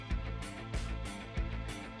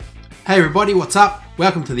Hey everybody, what's up?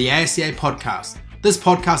 Welcome to the ASCA podcast. This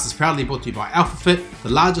podcast is proudly brought to you by AlphaFit, the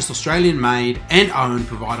largest Australian-made and owned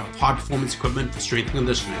provider of high-performance equipment for strength and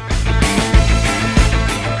conditioning.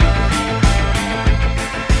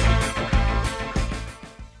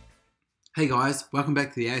 Hey guys, welcome back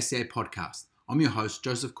to the ASCA podcast. I'm your host,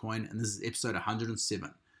 Joseph Coyne, and this is episode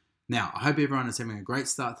 107. Now, I hope everyone is having a great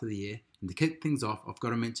start to the year, and to kick things off, I've got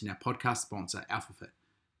to mention our podcast sponsor, AlphaFit.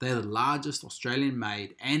 They are the largest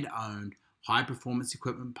Australian-made and owned high-performance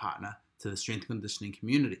equipment partner to the strength and conditioning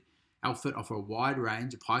community. AlphaFit offer a wide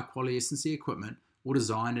range of high-quality S&C equipment, all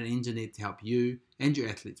designed and engineered to help you and your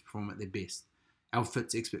athletes perform at their best.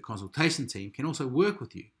 AlphaFit's expert consultation team can also work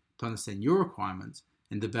with you to understand your requirements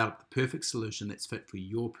and develop the perfect solution that's fit for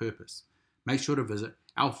your purpose. Make sure to visit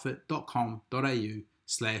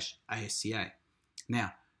alphafit.com.au/ASCA.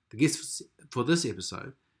 Now, the guest for this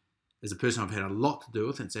episode is a person I've had a lot to do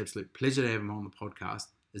with, and it's an absolute pleasure to have him on the podcast,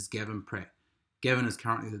 is Gavin Pratt. Gavin is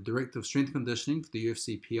currently the Director of Strength Conditioning for the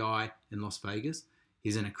UFC PI in Las Vegas.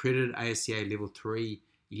 He's an accredited ASCA Level 3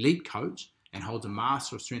 elite coach and holds a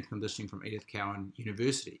Master of Strength Conditioning from Edith Cowan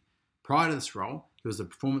University. Prior to this role, he was a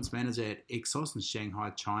performance manager at EXOS in Shanghai,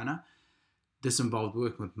 China. This involved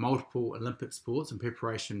working with multiple Olympic sports in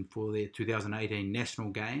preparation for their 2018 National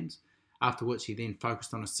Games, after which he then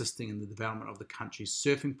focused on assisting in the development of the country's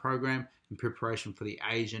surfing program in preparation for the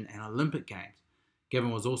Asian and Olympic Games.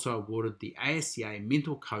 Gavin was also awarded the ASCA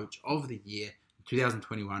Mental Coach of the Year in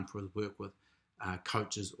 2021 for his work with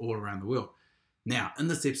coaches all around the world. Now, in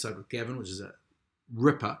this episode with Gavin, which is a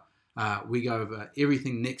ripper, we go over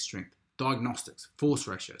everything neck strength, diagnostics, force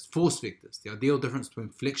ratios, force vectors, the ideal difference between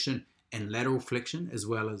flexion and lateral flexion, as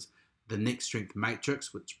well as the neck strength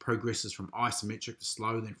matrix, which progresses from isometric to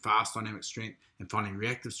slow, then fast dynamic strength, and finally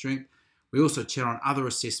reactive strength. We also chat on other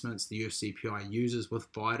assessments the UFC PI uses with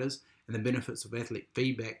fighters and the benefits of athlete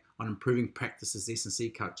feedback on improving practice as S&C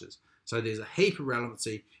coaches. So there's a heap of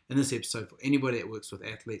relevancy in this episode for anybody that works with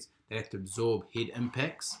athletes that have to absorb head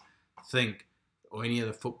impacts. Or any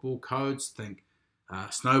other football codes, think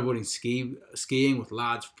snowboarding, skiing with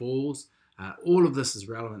large falls. All of this is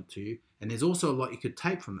relevant to you, and there's also a lot you could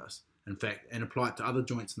take from this, in fact, and apply it to other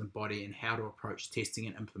joints in the body and how to approach testing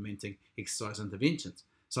and implementing exercise interventions.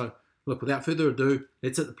 So, look, without further ado,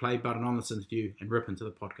 let's hit the play button on this interview and rip into the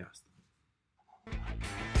podcast.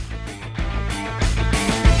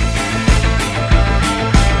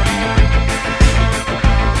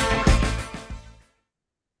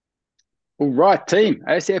 All right, team,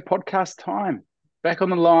 ASCA podcast time. Back on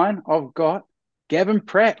the line, I've got Gavin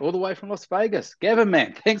Pratt, all the way from Las Vegas. Gavin,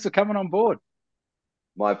 man, thanks for coming on board.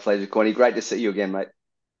 My pleasure, Connie. Great to see you again, mate.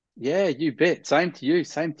 Yeah, you bet. Same to you,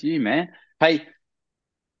 man. Hey,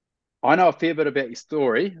 I know a fair bit about your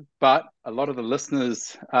story, but a lot of the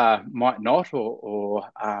listeners might not or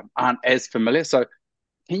aren't as familiar. So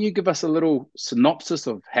can you give us a little synopsis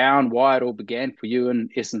of how and why it all began for you in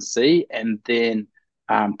S&C, and then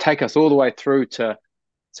take us all the way through to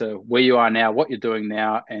where you are now, what you're doing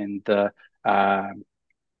now, and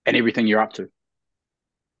everything you're up to?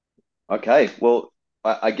 Okay, well,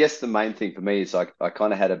 I guess the main thing for me is I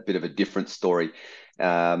kind of had a bit of a different story.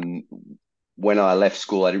 When I left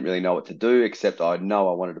school, I didn't really know what to do, except I know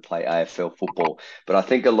I wanted to play AFL football. But I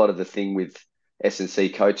think a lot of the thing with S&C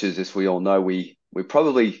coaches, as we all know, we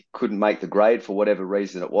probably couldn't make the grade for whatever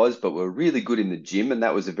reason it was, but we're really good in the gym, and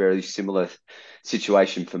that was a very similar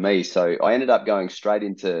situation for me. So I ended up going straight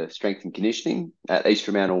into strength and conditioning at East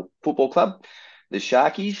Fremantle Football Club, the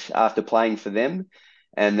Sharkies, after playing for them.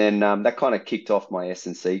 And then that kind of kicked off my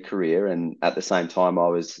S&C career. And at the same time, I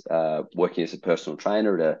was working as a personal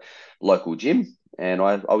trainer at a local gym. And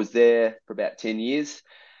I was there for about 10 years.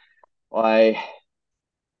 I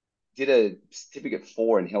did a certificate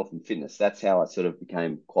 4 in health and fitness. That's how I sort of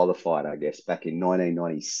became qualified, I guess, back in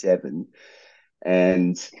 1997.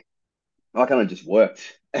 And I kind of just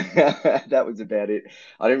worked. That was about it.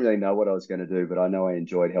 I didn't really know what I was going to do, but I know I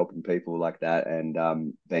enjoyed helping people like that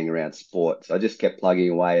and being around sports. So I just kept plugging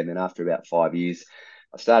away. And then after about 5 years,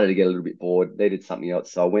 I started to get a little bit bored, needed something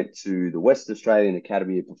else. So I went to the West Australian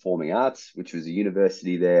Academy of Performing Arts, which was a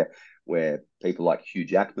university there where people like Hugh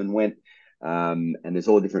Jackman went. And there's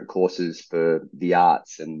all different courses for the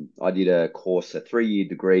arts. And I did a course, a 3-year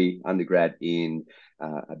degree undergrad in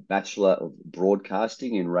a Bachelor of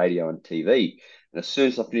Broadcasting in Radio and TV. And as soon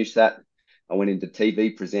as I finished that, I went into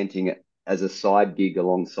TV presenting as a side gig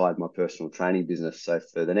alongside my personal training business. So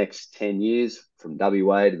for the next 10 years, from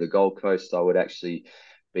WA to the Gold Coast, I would actually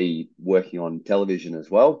be working on television as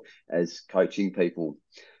well as coaching people.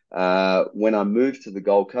 When I moved to the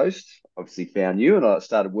Gold Coast, obviously found you, and I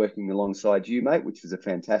started working alongside you, mate, which was a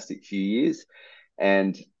fantastic few years.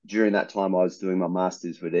 And during that time, I was doing my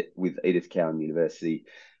master's with Edith Cowan University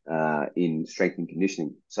in strength and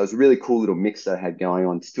conditioning. So it was a really cool little mix that I had going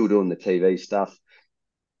on, still doing the TV stuff.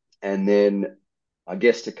 And then I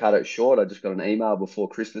guess to cut it short, I just got an email before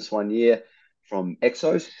Christmas one year from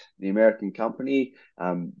EXOS, the American company.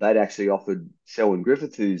 They'd actually offered Selwyn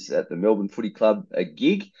Griffith, who's at the Melbourne Footy Club, a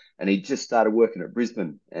gig, and he just started working at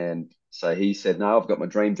Brisbane. And so he said, no, I've got my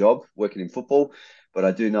dream job working in football, but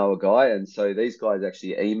I do know a guy. And so these guys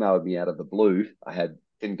actually emailed me out of the blue.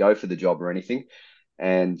 Didn't go for the job or anything,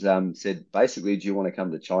 and said, basically, do you want to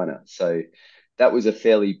come to China? So that was a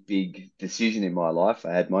fairly big decision in my life.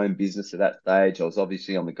 I had my own business at that stage. I was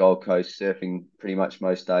obviously on the Gold Coast surfing pretty much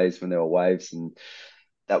most days when there were waves, and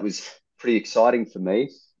that was pretty exciting for me.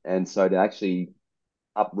 And so to actually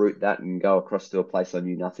uproot that and go across to a place I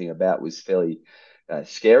knew nothing about was fairly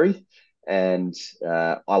scary. And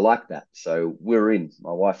I liked that. So we're in.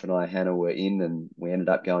 My wife and I, Hannah, were in, and we ended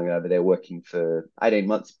up going over there working for 18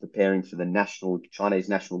 months, preparing for the Chinese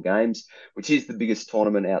National Games, which is the biggest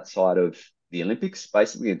tournament outside of the Olympics,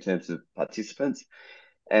 basically, in terms of participants.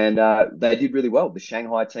 And they did really well. The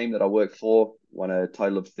Shanghai team that I worked for won a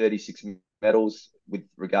total of 36 medals with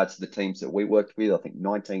regards to the teams that we worked with. I think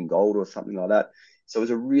 19 gold or something like that. So it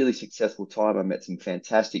was a really successful time. I met some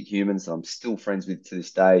fantastic humans that I'm still friends with to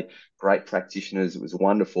this day, great practitioners. It was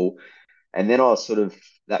wonderful. And then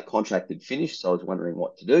that contract had finished. So I was wondering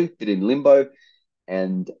what to do, bit in limbo.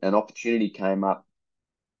 And an opportunity came up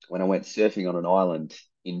when I went surfing on an island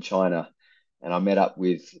in China. And I met up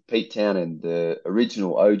with Pete Townend, the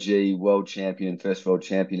original OG world champion, first world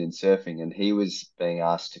champion in surfing. And he was being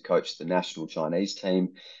asked to coach the national Chinese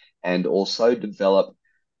team and also develop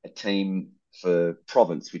a team for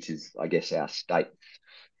province, which is, I guess, our state,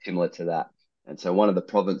 similar to that. And so one of the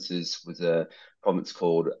provinces was a province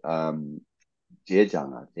called Zhejiang,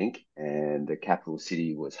 I think, and the capital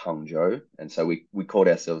city was Hangzhou. And so we called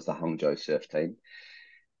ourselves the Hangzhou Surf Team.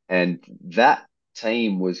 And that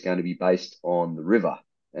team was going to be based on the river.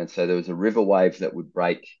 And so there was a river wave that would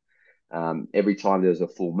break every time there was a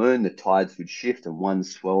full moon. The tides would shift and one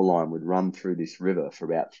swell line would run through this river for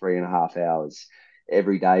about 3.5 hours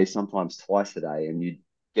every day, sometimes twice a day. And you'd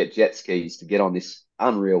get jet skis to get on this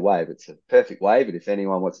unreal wave. It's a perfect wave. And if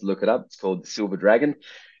anyone wants to look it up, it's called the Silver Dragon.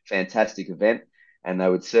 Fantastic event. And they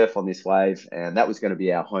would surf on this wave. And that was going to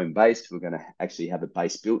be our home base. We're going to actually have a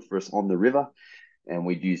base built for us on the river. And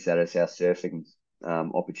we'd use that as our surfing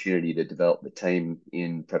opportunity to develop the team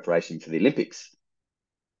in preparation for the Olympics.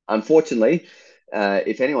 Unfortunately,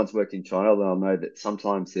 if anyone's worked in China, they'll know that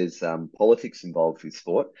sometimes there's politics involved with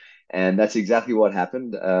sport. And that's exactly what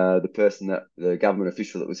happened. The government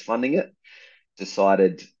official that was funding it,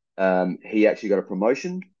 decided he actually got a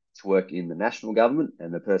promotion to work in the national government,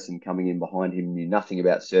 and the person coming in behind him knew nothing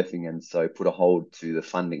about surfing, and so put a hold to the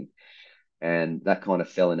funding. And that kind of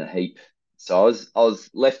fell in a heap. So I was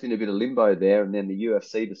left in a bit of limbo there, and then the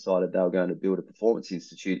UFC decided they were going to build a performance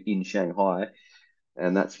institute in Shanghai,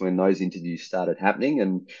 and that's when those interviews started happening.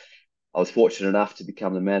 And I was fortunate enough to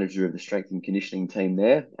become the manager of the strength and conditioning team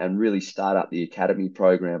there and really start up the academy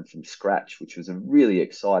program from scratch, which was a really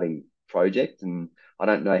exciting project. And I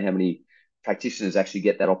don't know how many practitioners actually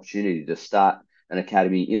get that opportunity to start an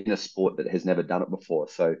academy in a sport that has never done it before.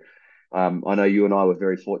 So I know you and I were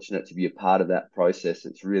very fortunate to be a part of that process.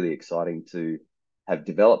 It's really exciting to have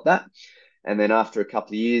developed that. And then after a couple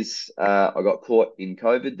of years, I got caught in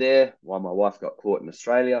COVID there while my wife got caught in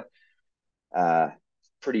Australia.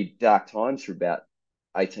 Pretty dark times for about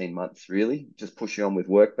 18 months, really. Just pushing on with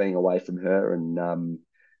work, being away from her, and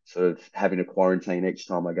sort of having a quarantine each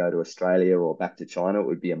time I go to Australia or back to China. It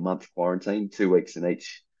would be a month quarantine, 2 weeks in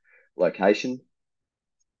each location.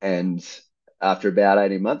 And after about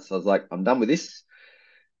 18 months, I was like, I'm done with this.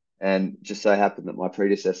 And just so happened that my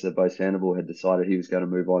predecessor, Bo Sandoval, had decided he was going to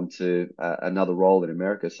move on to another role in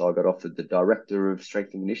America. So I got offered the director of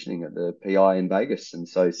strength and conditioning at the PI in Vegas. And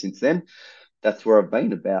so since then, that's where I've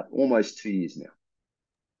been about almost 2 years now.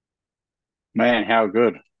 Man, how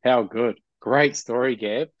good. How good. Great story,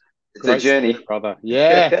 Gav. It's a journey, story, brother.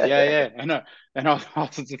 Yeah. I know. And I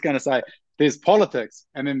was just going to say, there's politics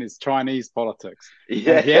and then there's Chinese politics.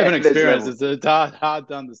 Yeah, and if you haven't experienced it's hard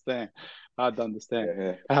to understand.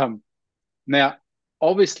 Yeah. Now,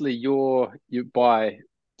 obviously, you by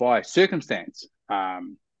circumstance,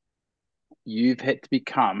 you've had to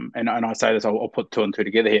become, and I say this, I'll put two and two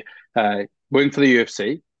together here. Working for the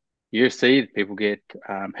UFC, people get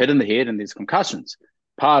hit in the head and there's concussions.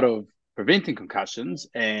 Part of preventing concussions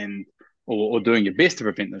or doing your best to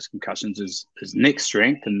prevent those concussions is neck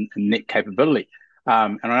strength and neck capability.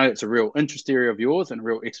 And I know it's a real interest area of yours and a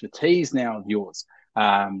real expertise now of yours.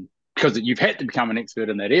 because you've had to become an expert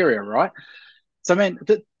in that area, right? So, man,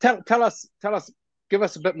 tell us, give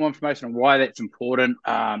us a bit more information on why that's important,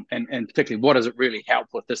 and particularly what does it really help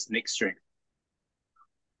with this neck strength?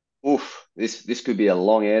 Oof, this could be a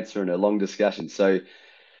long answer and a long discussion. So,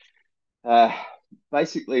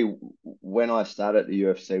 basically, when I started at the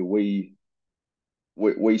UFC,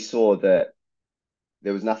 we saw that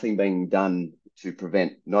there was nothing being done to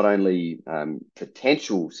prevent not only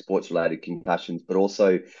potential sports-related concussions, but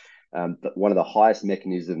also one of the highest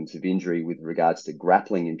mechanisms of injury with regards to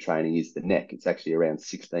grappling in training is the neck. It's actually around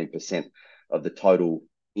 16% of the total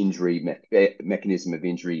injury mechanism of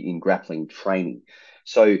injury in grappling training.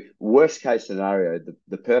 So worst case scenario,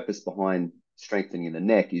 the purpose behind strengthening the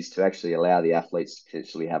neck is to actually allow the athletes to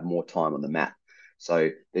potentially have more time on the mat. So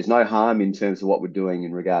there's no harm in terms of what we're doing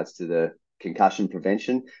in regards to the concussion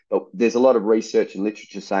prevention, but there's a lot of research and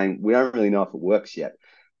literature saying we don't really know if it works yet,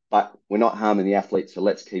 but we're not harming the athletes, so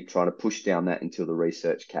let's keep trying to push down that until the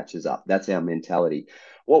research catches up. That's our mentality.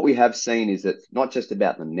 What we have seen is that it's not just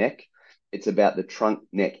about the neck, it's about the trunk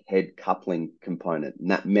neck head coupling component, and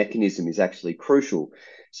that mechanism is actually crucial.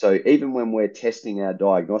 So even when we're testing our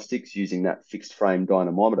diagnostics using that fixed frame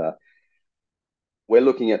dynamometer, we're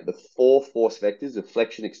looking at the 4 force vectors of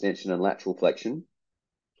flexion, extension, and lateral flexion.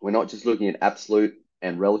 We're not just looking at absolute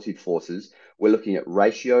and relative forces. We're looking at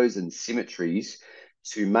ratios and symmetries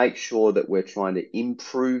to make sure that we're trying to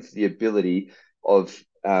improve the ability of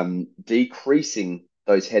decreasing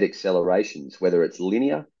those head accelerations, whether it's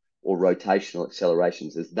linear or rotational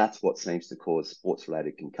accelerations, as that's what seems to cause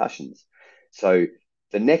sports-related concussions. So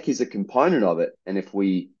the neck is a component of it. And if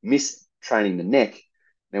we miss training the neck,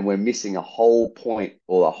 then we're missing a whole point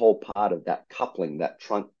or a whole part of that coupling, that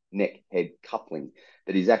trunk neck head coupling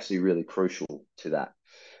that is actually really crucial to that.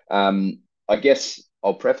 I guess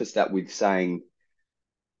I'll preface that with saying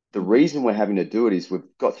the reason we're having to do it is we've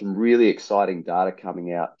got some really exciting data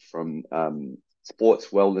coming out from sports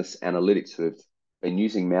wellness analytics who have been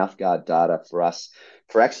using mouthguard data for us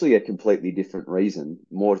for actually a completely different reason,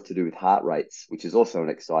 more to do with heart rates, which is also an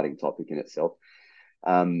exciting topic in itself.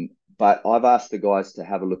 But I've asked the guys to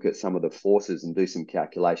have a look at some of the forces and do some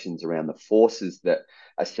calculations around the forces that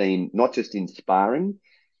are seen, not just in sparring,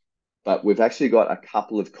 but we've actually got a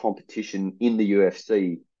couple of competition in the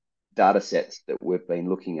UFC data sets that we've been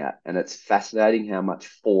looking at. And it's fascinating how much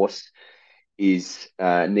force is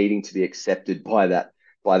needing to be accepted by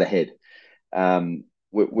the head.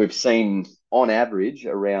 We've seen on average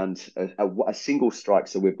around a single strike.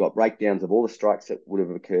 So we've got breakdowns of all the strikes that would have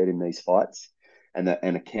occurred in these fights and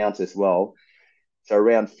a count as well. So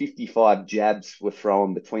around 55 jabs were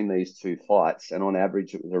thrown between these two fights. And on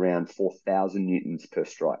average, it was around 4,000 newtons per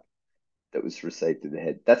strike that was received to the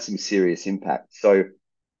head. That's some serious impact. So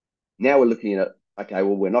now we're looking at, okay,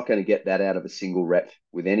 well, we're not going to get that out of a single rep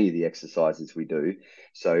with any of the exercises we do.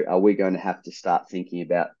 So are we going to have to start thinking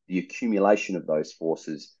about the accumulation of those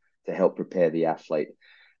forces to help prepare the athlete?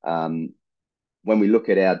 When we look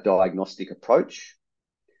at our diagnostic approach,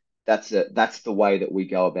 that's the way that we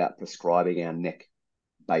go about prescribing our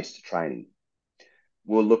neck-based training.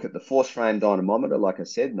 We'll look at the force frame dynamometer, like I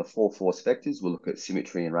said, and the 4 force vectors. We'll look at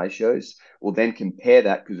symmetry and ratios. We'll then compare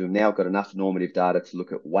that because we've now got enough normative data to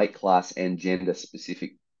look at weight class and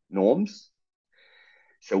gender-specific norms.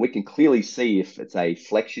 So we can clearly see if it's a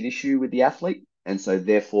flexion issue with the athlete. And so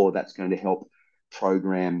therefore, that's going to help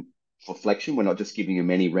program for flexion. We're not just giving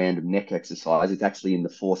them any random neck exercise. It's actually in the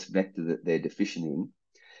force vector that they're deficient in.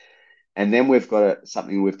 And then we've got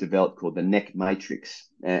something we've developed called the neck matrix.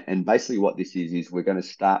 And basically what this is we're going to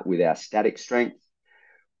start with our static strength,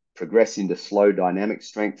 progress into slow dynamic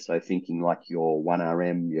strength. So thinking like your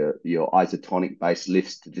 1RM, your isotonic based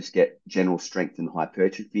lifts to just get general strength and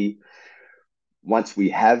hypertrophy. Once we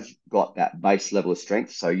have got that base level of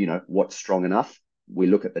strength, so, what's strong enough, we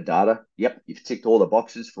look at the data. Yep, you've ticked all the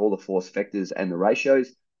boxes for all the force vectors and the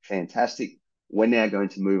ratios. Fantastic. We're now going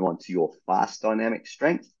to move on to your fast dynamic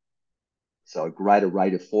strength. So a greater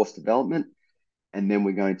rate of force development. And then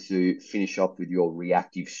we're going to finish off with your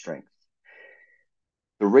reactive strength.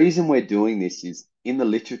 The reason we're doing this is in the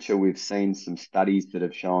literature, we've seen some studies that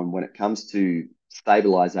have shown when it comes to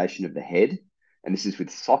stabilization of the head, and this is with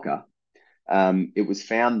soccer, it was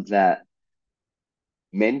found that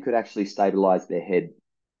men could actually stabilize their head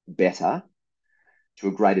better to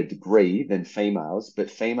a greater degree than females,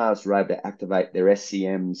 but females were able to activate their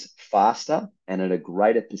SCMs faster and at a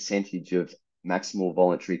greater percentage of maximal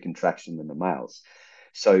voluntary contraction than the males.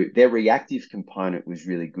 So their reactive component was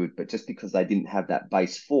really good, but just because they didn't have that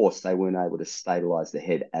base force, they weren't able to stabilize the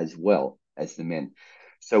head as well as the men.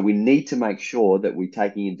 So we need to make sure that we're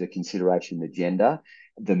taking into consideration the gender,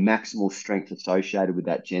 the maximal strength associated with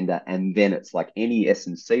that gender. And then it's like any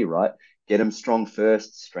S&C, right? Get them strong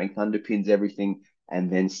first, strength underpins everything,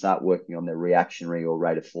 and then start working on the reactionary or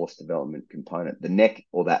rate of force development component. The neck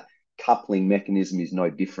or that coupling mechanism is no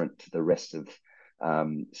different to the rest of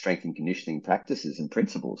strength and conditioning practices and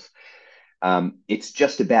principles. It's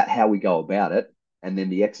just about how we go about it, and then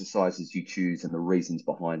the exercises you choose and the reasons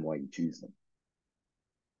behind why you choose them.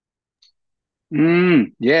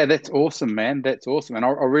 Yeah, that's awesome, man. That's awesome. And I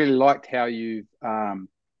really liked how you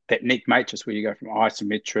that neck matrix where you go from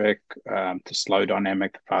isometric to slow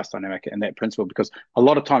dynamic, fast dynamic, and that principle, because a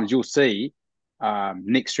lot of times you'll see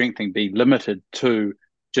neck strengthening be limited to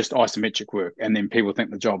just isometric work, and then people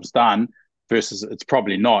think the job's done versus it's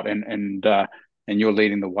probably not, and you're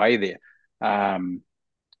leading the way there,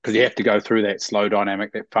 because you have to go through that slow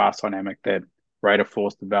dynamic, that fast dynamic, that rate of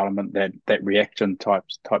force development, that reaction type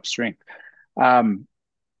strength.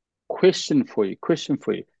 Question for you.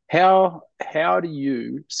 How do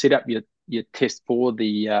you set up your test for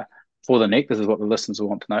the neck? This is what the listeners will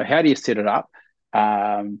want to know. How do you set it up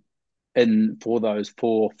for those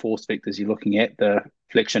 4 force vectors you're looking at, the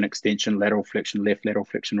flexion, extension, lateral flexion left, lateral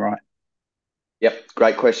flexion right? Yep,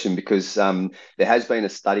 great question, because there has been a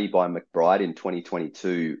study by McBride in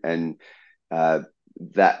 2022, and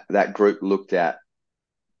that group looked at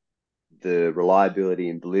the reliability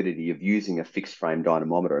and validity of using a fixed frame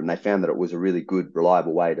dynamometer, and they found that it was a really good,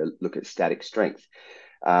 reliable way to look at static strength.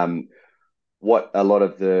 What a lot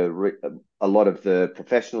of the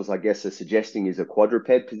professionals, I guess, are suggesting is a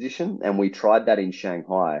quadruped position, and we tried that in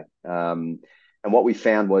Shanghai. And what we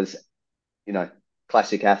found was,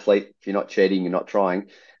 classic athlete, if you're not cheating, you're not trying.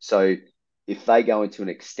 So if they go into an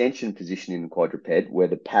extension position in quadruped where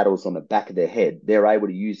the paddle's on the back of their head, they're able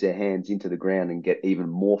to use their hands into the ground and get even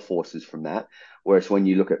more forces from that. Whereas when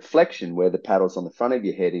you look at flexion, where the paddle's on the front of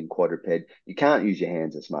your head in quadruped, you can't use your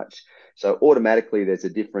hands as much. So automatically there's a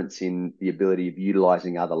difference in the ability of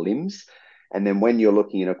utilizing other limbs. And then when you're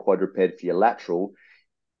looking in a quadruped for your lateral,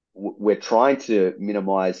 we're trying to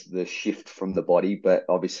minimize the shift from the body, but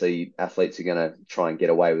obviously athletes are going to try and get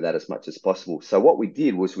away with that as much as possible. So what we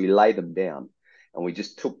did was we lay them down and we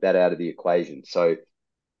just took that out of the equation. So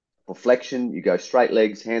for flexion, you go straight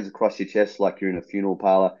legs, hands across your chest like you're in a funeral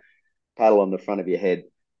parlor, paddle on the front of your head,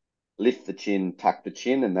 lift the chin, tuck the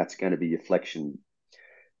chin, and that's going to be your flexion.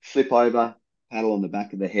 Flip over, paddle on the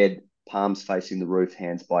back of the head, palms facing the roof,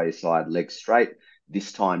 hands by your side, legs straight.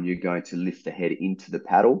 This time you're going to lift the head into the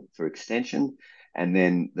paddle for extension, and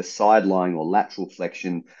then the side lying or lateral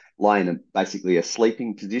flexion, lie in basically a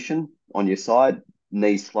sleeping position on your side,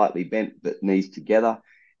 knees slightly bent, but knees together.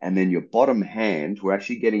 And then your bottom hand, we're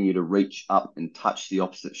actually getting you to reach up and touch the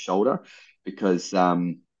opposite shoulder, because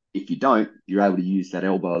if you don't, you're able to use that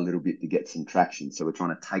elbow a little bit to get some traction. So we're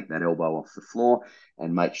trying to take that elbow off the floor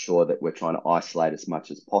and make sure that we're trying to isolate as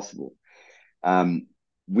much as possible.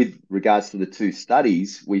 With regards to the 2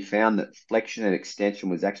 studies, we found that flexion and extension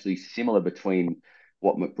was actually similar between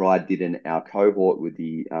what McBride did in our cohort with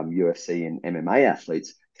the UFC and MMA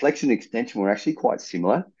athletes. Flexion and extension were actually quite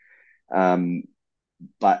similar,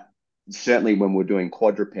 but certainly when we're doing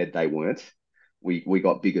quadruped, they weren't. We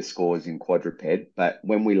got bigger scores in quadruped, but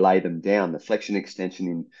when we lay them down, the flexion extension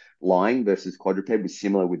in lying versus quadruped was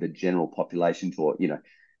similar with the general population for,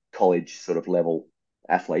 college sort of level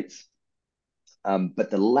athletes. But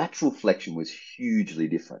the lateral flexion was hugely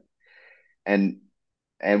different. And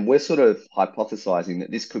we're sort of hypothesizing that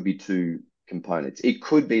this could be 2 components. It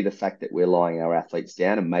could be the fact that we're lying our athletes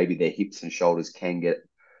down and maybe their hips and shoulders can get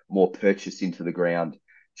more purchased into the ground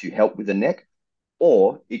to help with the neck,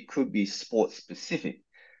 or it could be sport specific,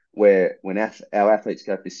 where when our athletes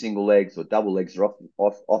go for single legs or double legs, they're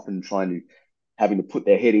often having to put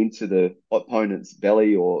their head into the opponent's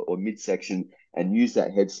belly or midsection and use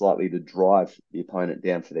that head slightly to drive the opponent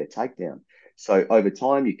down for their takedown. So over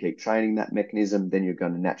time, you keep training that mechanism, then you're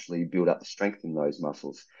going to naturally build up the strength in those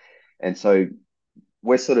muscles. And so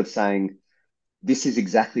we're sort of saying this is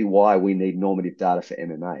exactly why we need normative data for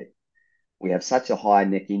MMA. We have such a high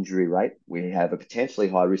neck injury rate, we have a potentially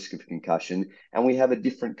high risk of concussion, and we have a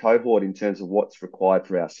different cohort in terms of what's required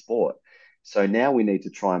for our sport. So now we need to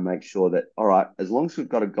try and make sure that, all right, as long as we've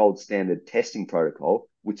got a gold standard testing protocol,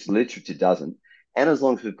 which the literature doesn't, and as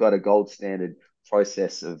long as we've got a gold standard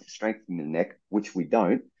process of strengthening the neck, which we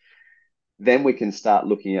don't, then we can start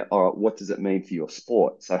looking at, all right, what does it mean for your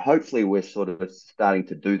sport? So hopefully we're sort of starting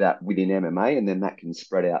to do that within MMA, and then that can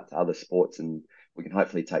spread out to other sports and we can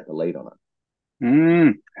hopefully take the lead on it.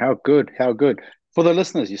 How good. For the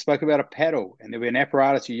listeners, you spoke about a paddle and there'll be an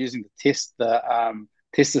apparatus you're using to test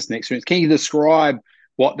this neck strength. Can you describe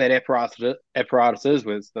what that apparatus is,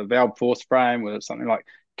 whether it's the valve force frame, whether it's something like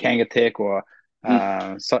Kangatech or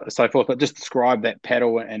so forth. But just describe that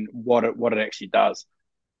paddle and what it actually does.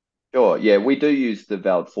 Sure. Yeah, we do use the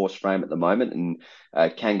valve force frame at the moment, and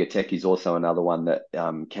Kangatech is also another one that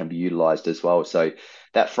can be utilized as well. So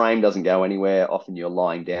that frame doesn't go anywhere. Often you're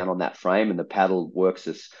lying down on that frame, and the paddle works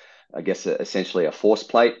as, I guess, essentially a force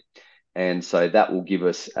plate. And so that will give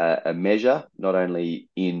us a measure, not only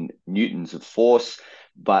in newtons of force,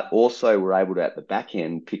 but also we're able to, at the back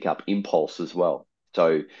end, pick up impulse as well.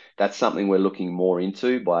 So that's something we're looking more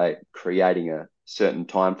into by creating a certain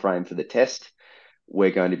time frame for the test.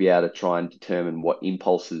 We're going to be able to try and determine what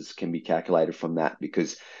impulses can be calculated from that,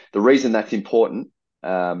 because the reason that's important,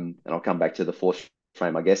 and I'll come back to the force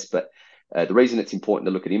frame, I guess, but the reason it's important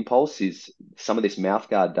to look at impulse is some of this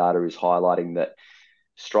mouthguard data is highlighting that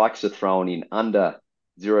strikes are thrown in under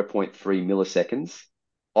 0.3 milliseconds,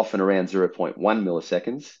 often around 0.1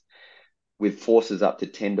 milliseconds, with forces up to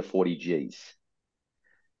 10 to 40 Gs.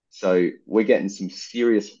 So we're getting some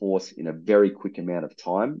serious force in a very quick amount of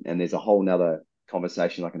time, and there's a whole nother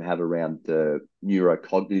conversation I can have around the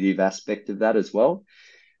neurocognitive aspect of that as well.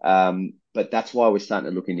 But that's why we're starting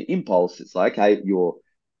to look into impulse. It's like, okay,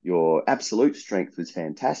 your absolute strength was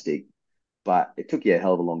fantastic, but it took you a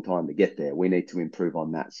hell of a long time to get there. We need to improve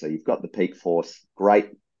on that. So you've got the peak force, great.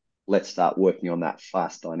 Let's start working on that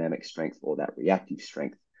fast dynamic strength or that reactive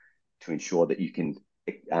strength to ensure that you can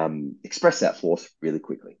express that force really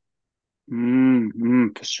quickly.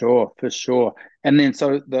 For sure. And then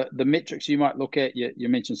so the metrics you might look at, you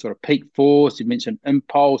mentioned sort of peak force, you mentioned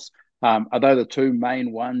impulse. Are they the two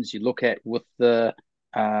main ones you look at with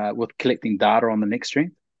collecting data on the neck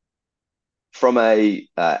strength? From a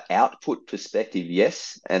output perspective,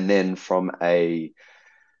 yes, and then from a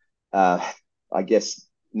I guess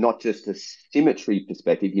not just a symmetry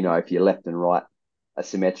perspective. If you're left and right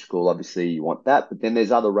asymmetrical, obviously you want that, but then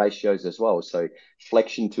there's other ratios as well. So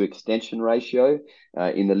flexion to extension ratio,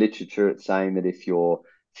 in the literature, it's saying that if your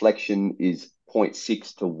flexion is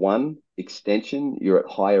 0.6 to 1 extension, you're at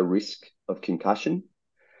higher risk of concussion.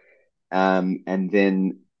 And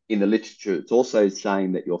then in the literature, it's also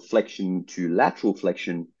saying that your flexion to lateral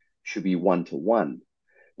flexion should be 1 to 1.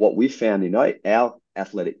 What we found in our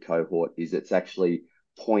athletic cohort is it's actually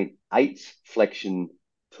 0.8 flexion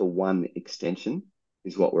to 1 extension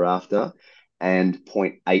is what we're after, and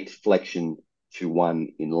 0.8 flexion to 1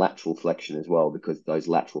 in lateral flexion as well, because those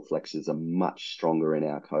lateral flexors are much stronger in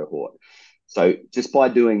our cohort. So just by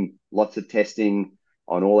doing lots of testing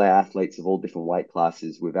on all our athletes of all different weight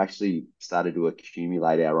classes, we've actually started to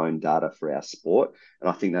accumulate our own data for our sport, and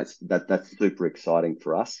I think that's super exciting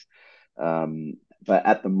for us. But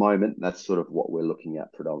at the moment, that's sort of what we're looking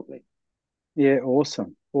at predominantly. Yeah,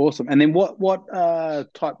 awesome. And then what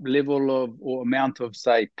type level of or amount of,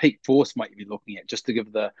 say, peak force might you be looking at, just to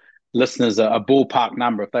give the listeners a ballpark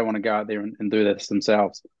number if they want to go out there and do this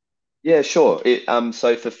themselves? Yeah, sure.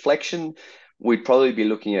 So for flexion, we'd probably be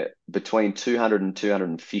looking at between 200 and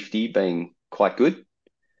 250 being quite good.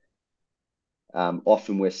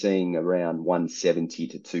 Often we're seeing around 170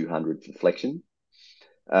 to 200 for flexion.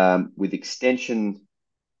 With extension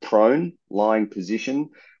prone, lying position,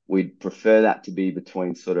 we'd prefer that to be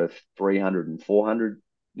between sort of 300 and 400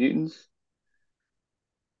 newtons.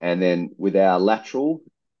 And then with our lateral,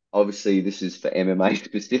 obviously this is for MMA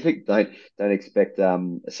specific. Don't expect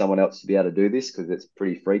someone else to be able to do this because it's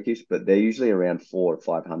pretty freakish, but they're usually around 400 to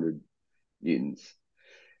 500 newtons.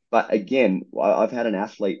 But again, I've had an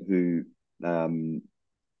athlete who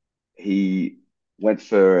he went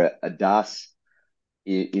for a DAS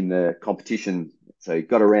in the competition. So he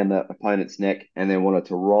got around the opponent's neck and then wanted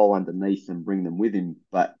to roll underneath and bring them with him,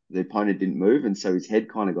 but the opponent didn't move, and so his head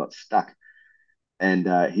kind of got stuck, and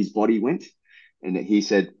his body went. And he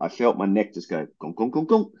said, "I felt my neck just go gong gong gong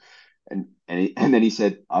gong," and then he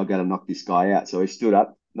said, "I've got to knock this guy out." So he stood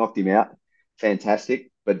up, knocked him out,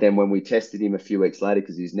 fantastic. But then when we tested him a few weeks later,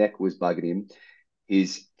 because his neck was bugging him,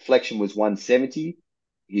 his flexion was 170,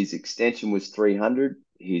 his extension was 300,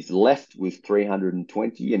 his left was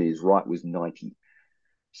 320, and his right was 90.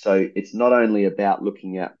 So it's not only about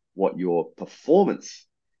looking at what your performance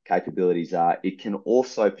capabilities are, it can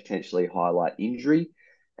also potentially highlight injury.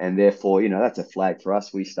 And therefore, that's a flag for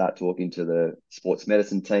us. We start talking to the sports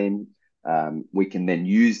medicine team. We can then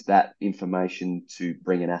use that information to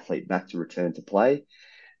bring an athlete back to return to play.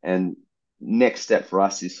 And next step for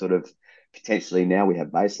us is sort of potentially, now we have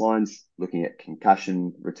baselines, looking at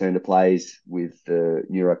concussion, return to plays with the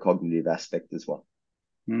neurocognitive aspect as well.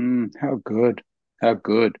 How good.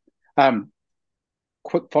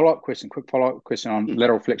 Quick follow-up question on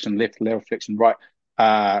lateral flexion left, lateral flexion right.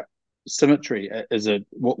 symmetry? Is it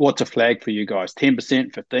what's a flag for you guys?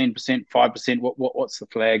 10%, 15%, 5%? What's the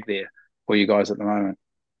flag there for you guys at the moment?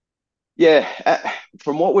 Yeah,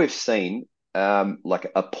 from what we've seen,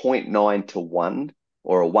 like a 0.9 to 1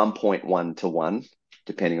 or a 1.1 to 1,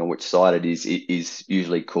 depending on which side it is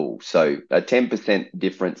usually cool. So a 10%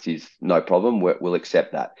 difference is no problem. We'll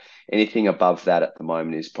accept that. Anything above that at the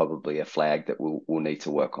moment is probably a flag that we'll need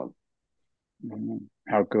to work on.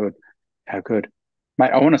 How good. How good.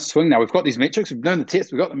 Mate, I want to swing now. We've got these metrics. We've done the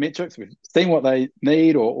test. We've got the metrics. We've seen what they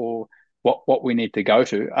need or what we need to go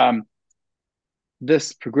to.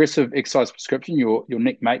 This progressive exercise prescription, your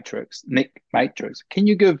neck matrix. Can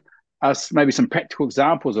you give us maybe some practical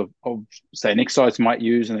examples of say an exercise you might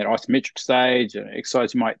use in that isometric stage, an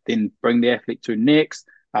exercise you might then bring the athlete to next,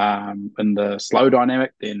 in the slow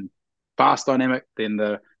dynamic, then fast dynamic, then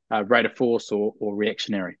the rate of force or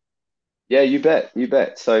reactionary? Yeah, you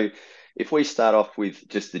bet. So if we start off with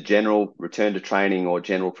just the general return to training or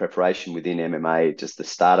general preparation within MMA, just the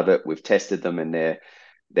start of it, we've tested them and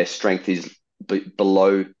their strength is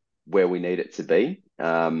below where we need it to be,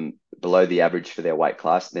 below the average for their weight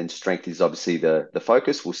class. Then strength is obviously the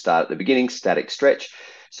focus. We'll start at the beginning, static stretch.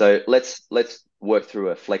 So let's work through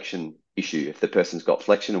a flexion issue. If the person's got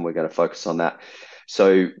flexion, and we're going to focus on that.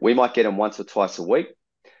 So we might get them once or twice a week.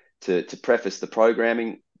 To preface the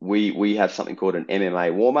programming, we have something called an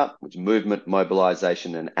MMA warm-up, which is movement,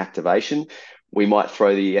 mobilisation, and activation. We might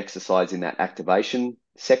throw the exercise in that activation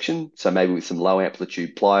section, so maybe with some low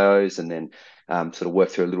amplitude plyos, and then sort of work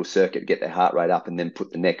through a little circuit, get their heart rate up, and then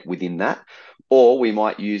put the neck within that. Or we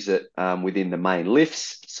might use it within the main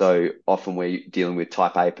lifts. So often we're dealing with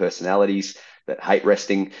type A personalities that hate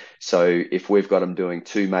resting. So if we've got them doing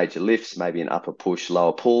two major lifts, maybe an upper push,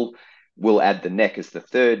 lower pull, we'll add the neck as the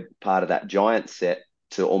third part of that giant set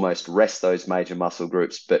to almost rest those major muscle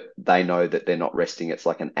groups, but they know that they're not resting. It's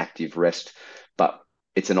like an active rest, but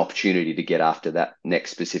it's an opportunity to get after that neck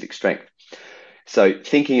specific strength. So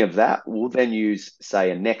thinking of that, we'll then use,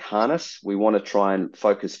 say, a neck harness. We want to try and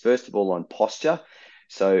focus, first of all, on posture.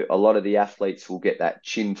 So a lot of the athletes will get that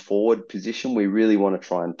chin forward position. We really want to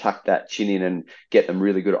try and tuck that chin in and get them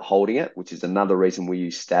really good at holding it, which is another reason we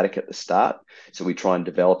use static at the start. So we try and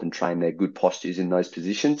develop and train their good postures in those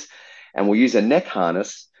positions. And we'll use a neck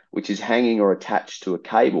harness, which is hanging or attached to a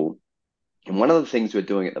cable. And one of the things we're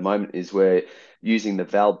doing at the moment is we're using the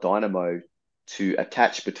valve dynamo to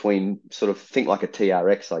attach between, sort of think like a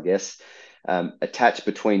TRX, I guess, attach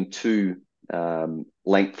between two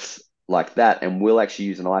lengths like that. And we'll actually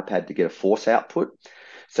use an iPad to get a force output.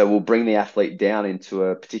 So we'll bring the athlete down into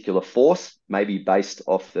a particular force, maybe based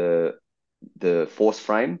off the force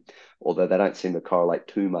frame, although they don't seem to correlate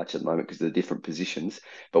too much at the moment because of the different positions.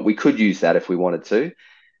 But we could use that if we wanted to.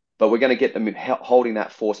 But we're going to get them holding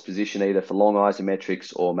that force position either for long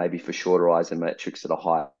isometrics or maybe for shorter isometrics at a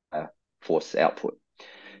higher force output.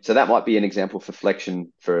 So that might be an example for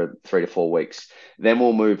flexion for 3 to 4 weeks. Then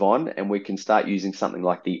we'll move on and we can start using something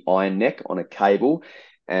like the iron neck on a cable.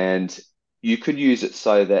 And you could use it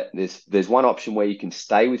so that there's one option where you can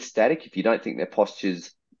stay with static if you don't think their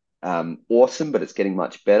posture's awesome, but it's getting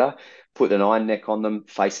much better. Put an iron neck on them,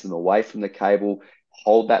 face them away from the cable,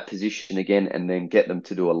 hold that position again, and then get them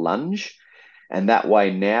to do a lunge. And that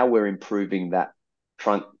way now we're improving that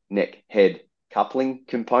trunk, neck, head coupling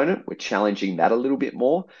component. We're challenging that a little bit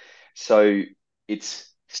more. So it's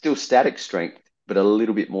still static strength, but a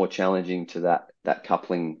little bit more challenging to that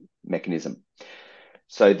coupling mechanism.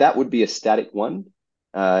 So that would be a static one.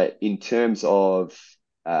 In terms of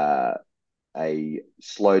a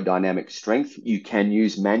slow dynamic strength, you can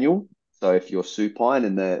use manual. So if you're supine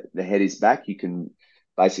and the head is back, you can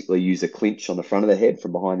basically use a clinch on the front of the head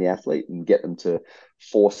from behind the athlete and get them to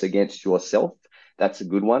force against yourself. That's a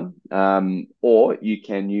good one. Or you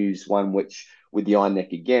can use one which, with the iron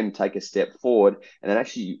neck again, take a step forward and then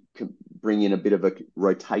actually bring in a bit of a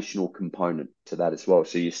rotational component to that as well.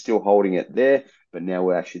 So you're still holding it there, but now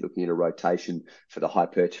we're actually looking at a rotation for the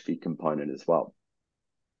hypertrophy component as well.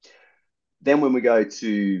 Then when we go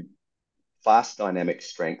to fast dynamic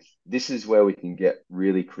strength, this is where we can get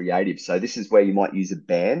really creative. So this is where you might use a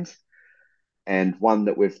band. And one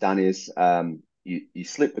that we've done is you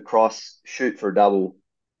slip the cross, shoot for a double,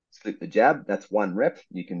 slip the jab. That's 1 rep.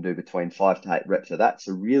 You can do between 5 to 8 reps of that.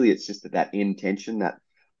 So really it's just that end tension, that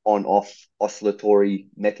on-off oscillatory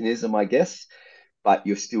mechanism, I guess. But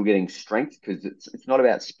you're still getting strength because it's not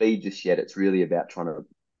about speed just yet. It's really about trying to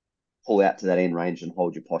pull out to that end range and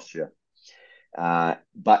hold your posture.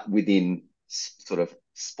 But within sort of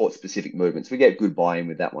sport-specific movements, we get good buy-in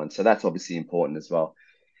with that one. So that's obviously important as well.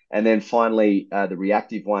 And then finally, the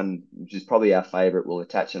reactive one, which is probably our favorite, we'll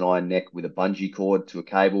attach an iron neck with a bungee cord to a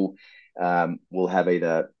cable. We'll have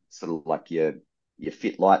either sort of like your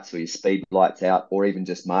fit lights or your speed lights out, or even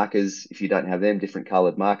just markers. If you don't have them, different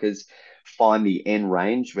colored markers. Find the end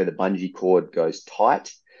range where the bungee cord goes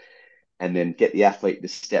tight, and then get the athlete to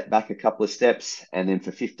step back a couple of steps. And then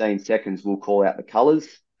for 15 seconds, we'll call out the colors.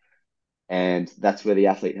 And that's where the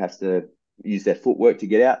athlete has to use their footwork to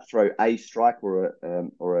get out, throw a strike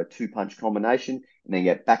or a two-punch combination, and then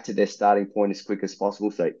get back to their starting point as quick as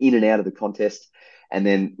possible. So in and out of the contest, and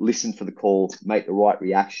then listen for the call, make the right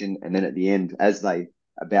reaction. And then at the end, as they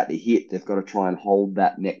about to hit, they've got to try and hold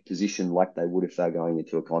that neck position like they would if they're going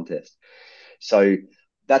into a contest. So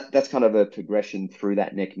that's kind of a progression through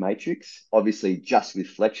that neck matrix, obviously just with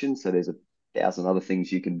flexion. So there's 1,000 other things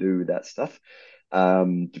you can do with that stuff.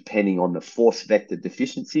 Depending on the force vector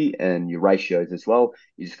deficiency and your ratios as well.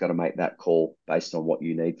 You just got to make that call based on what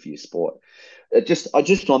you need for your sport. Just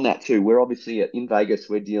on that too, we're obviously in Vegas,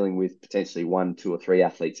 we're dealing with potentially 1, 2, or 3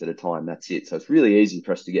 athletes at a time. That's it. So it's really easy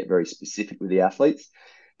for us to get very specific with the athletes.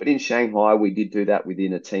 But in Shanghai, we did do that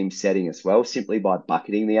within a team setting as well, simply by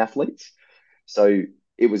bucketing the athletes. So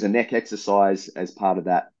it was a neck exercise as part of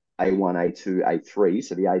that A1, A2, A3.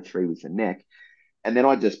 So the A3 was the neck. And then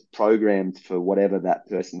I just programmed for whatever that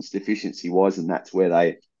person's deficiency was, and that's where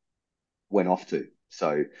they went off to.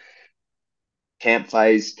 So camp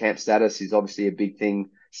phase, camp status is obviously a big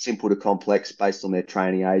thing, simple to complex based on their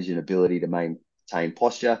training age and ability to maintain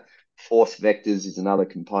posture. Force vectors is another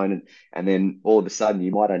component. And then all of a sudden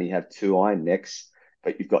you might only have 2 iron necks,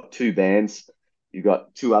 but you've got 2 bands. You've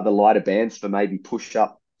got 2 other lighter bands for maybe push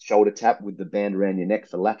up, shoulder tap with the band around your neck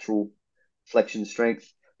for lateral flexion strength.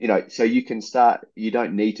 So you can start, you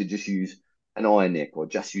don't need to just use an iron neck or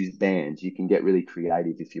just use bands. You can get really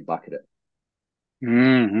creative if you bucket it.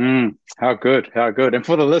 Mm-hmm. How good. And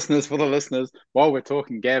for the listeners, while we're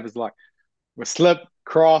talking, Gav is like, we're slip,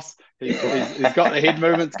 cross. He's got the head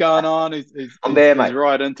movements going on. I'm there, mate. He's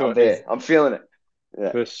right into it. There. I'm feeling it.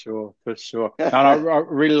 Yeah. For sure. And I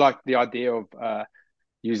really like the idea of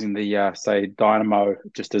using the say dynamo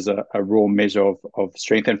just as a raw measure of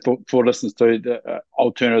strength. And for listeners too, the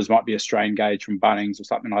alternatives might be a strain gauge from Bunnings or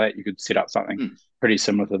something like that. You could set up something pretty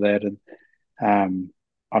similar to that, and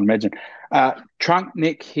I'd imagine trunk,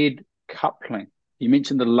 neck, head coupling. You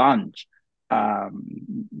mentioned the lunge, and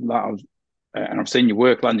I've seen you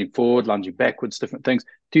work lunging forward, lunging backwards, different things.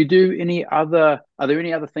 Do you do any other? Are there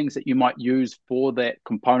any other things that you might use for that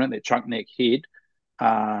component, that trunk, neck, head?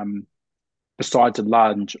 Besides a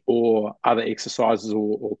lunge, or other exercises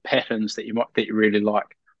or patterns that you really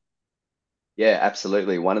like? Yeah,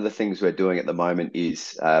 absolutely. One of the things we're doing at the moment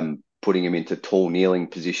is putting them into tall kneeling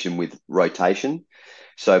position with rotation.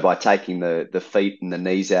 So by taking the feet and the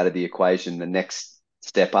knees out of the equation, the next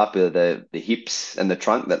step up are the hips and the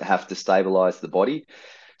trunk that have to stabilize the body.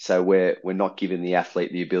 So we're not giving the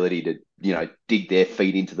athlete the ability to dig their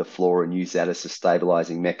feet into the floor and use that as a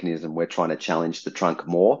stabilizing mechanism. We're trying to challenge the trunk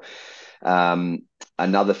more.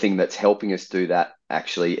 Another thing that's helping us do that,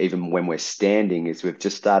 actually, even when we're standing, is we've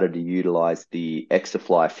just started to utilize the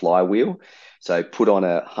EXOFLY flywheel. So put on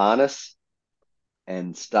a harness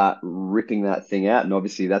and start ripping that thing out. And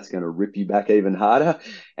obviously that's going to rip you back even harder.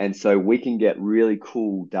 And so we can get really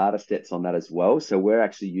cool data sets on that as well. So we're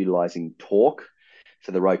actually utilizing torque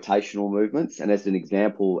for the rotational movements. And as an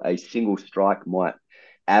example, a single strike might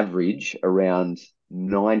average around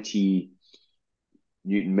 90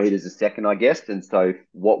 Newton meters a second, I guess. And so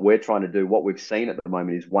what we're trying to do, what we've seen at the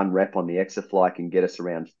moment, is 1 rep on the EXOFLY can get us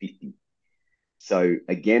around 50. So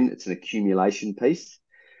again, it's an accumulation piece,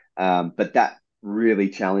 but that really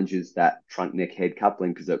challenges that trunk neck head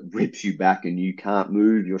coupling because it rips you back and you can't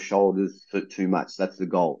move your shoulders too much. That's the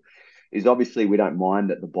goal. Is obviously we don't mind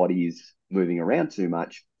that the body is moving around too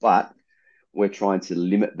much, but we're trying to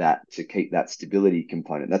limit that to keep that stability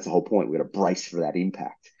component. That's the whole point. We've got to brace for that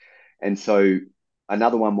impact. And so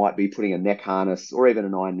another one might be putting a neck harness or even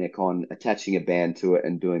an iron neck on, attaching a band to it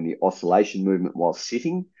and doing the oscillation movement while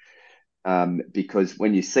sitting. Because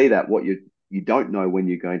when you see that, what you don't know when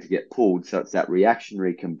you're going to get pulled. So it's that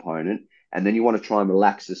reactionary component. And then you want to try and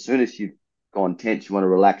relax. As soon as you've gone tense, you want to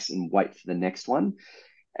relax and wait for the next one.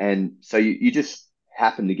 And so you just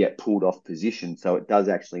happen to get pulled off position. So it does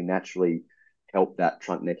actually naturally help that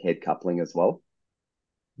trunk neck head coupling as well.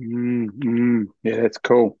 Yeah, that's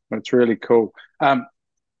cool. That's really cool. I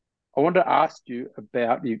wanted to ask you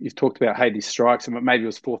about, you've talked about, hey, these strikes, and maybe it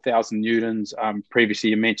was 4,000 newtons previously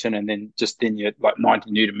you mentioned, and then you had like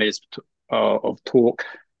 90 newton meters of torque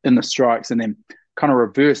in the strikes, and then kind of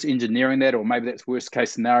reverse engineering that, or maybe that's worst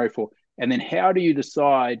case scenario and then how do you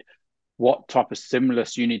decide what type of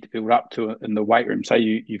stimulus you need to build up to in the weight room.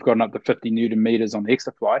 Say you've gotten up to 50 Newton meters on the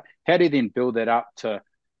extra fly. How do you then build that up to,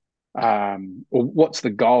 or what's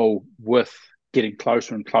the goal with getting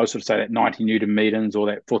closer and closer to say that 90 Newton meters or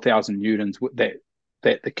that 4,000 Newtons that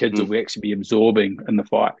the kids will actually be absorbing in the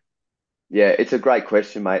fight? Yeah, it's a great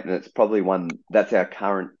question, mate. And it's probably one that's our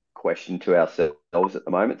current question to ourselves at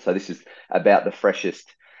the moment. So this is about the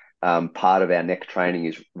freshest part of our neck training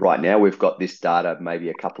is right now. We've got this data maybe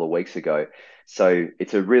a couple of weeks ago. So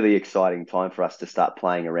it's a really exciting time for us to start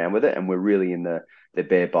playing around with it. And we're really in the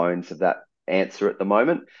bare bones of that answer at the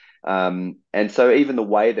moment. And so even the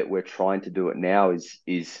way that we're trying to do it now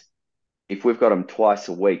is if we've got them twice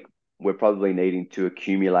a week, we're probably needing to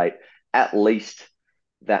accumulate at least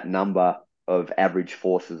that number of average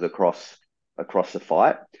forces across the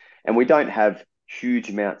fight. And we don't have huge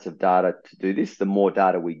amounts of data to do this. The more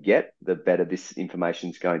data we get, the better this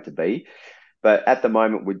information is going to be. But at the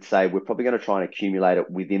moment, we'd say we're probably going to try and accumulate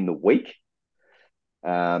it within the week.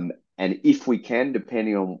 And if we can,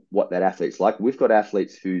 depending on what that athlete's like, we've got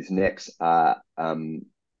athletes whose necks are,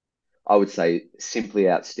 I would say, simply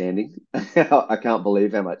outstanding. I can't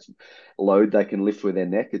believe how much load they can lift with their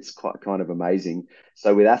neck. It's quite kind of amazing.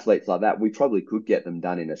 So with athletes like that, we probably could get them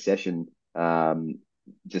done in a session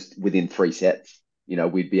just within 3 sets.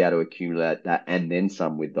 We'd be able to accumulate that and then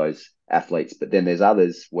some with those athletes. But then there's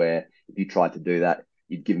others where if you tried to do that,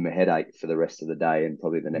 you'd give them a headache for the rest of the day and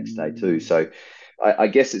probably the next day too. So I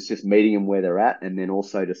guess it's just meeting them where they're at and then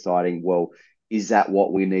also deciding, well, is that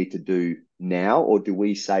what we need to do now, or do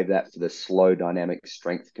we save that for the slow dynamic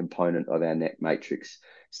strength component of our neck matrix?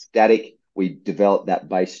 Static, we develop that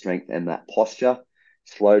base strength and that posture.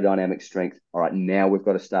 Slow dynamic strength, all right, now we've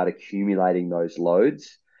got to start accumulating those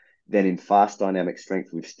loads. Then in fast dynamic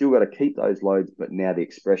strength, we've still got to keep those loads, but now the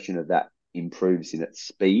expression of that improves in its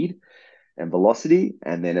speed and velocity.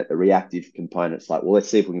 And then at the reactive components, like, well, let's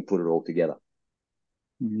see if we can put it all together.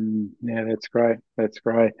 Yeah, that's great. That's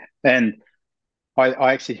great. And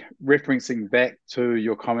I actually, referencing back to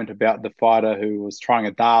your comment about the fighter who was trying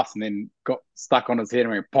a dart and then got stuck on his head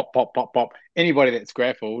and went pop, pop, pop, pop. Anybody that's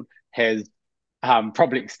grappled has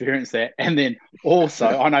probably experienced that. And then also,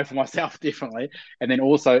 I know for myself, definitely. And then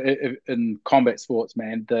also in combat sports,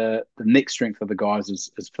 man, the neck strength of the guys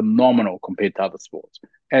is phenomenal compared to other sports.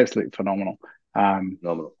 Absolutely phenomenal.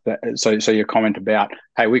 Phenomenal. So your comment about,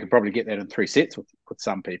 hey, we could probably get that in 3 sets with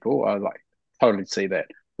some people. I totally see that.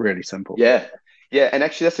 Really simple. Yeah. Yeah, and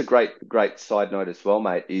actually that's a great side note as well,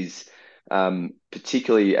 mate, is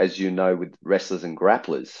particularly as you know with wrestlers and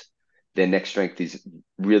grapplers, their neck strength is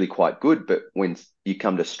really quite good, but when you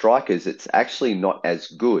come to strikers, it's actually not as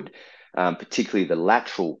good, particularly the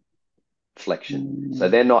lateral flexion. So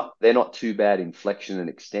they're not too bad in flexion and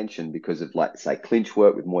extension because of, like, say, clinch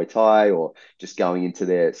work with Muay Thai or just going into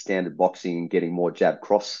their standard boxing and getting more jab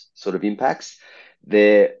cross sort of impacts.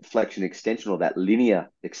 Their flexion extension or that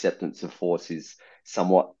linear acceptance of force is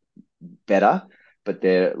somewhat better, but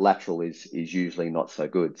their lateral is usually not so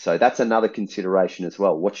good. So that's another consideration as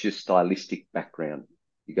well. What's your stylistic background?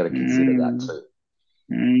 You got to consider that too.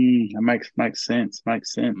 That makes sense.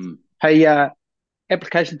 Hey,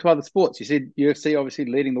 application to other sports. You said UFC obviously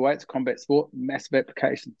leading the way. It's a combat sport, massive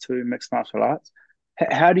application to mixed martial arts.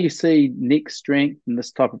 How do you see neck strength and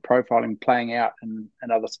this type of profiling playing out in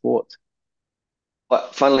other sports?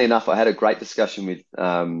 But funnily enough, I had a great discussion with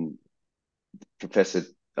Professor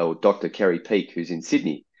or Dr. Kerry Peake, who's in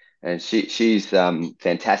Sydney, and she's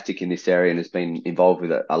fantastic in this area and has been involved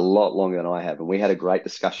with it a lot longer than I have. And we had a great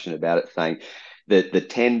discussion about it, saying that the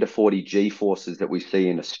 10 to 40 G forces that we see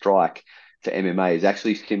in a strike for MMA is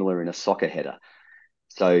actually similar in a soccer header.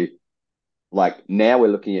 So, like, now we're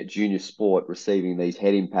looking at junior sport receiving these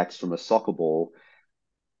head impacts from a soccer ball.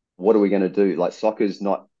 What are we going to do? Like, soccer's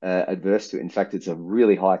not adverse to it. In fact, it's a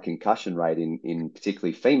really high concussion rate in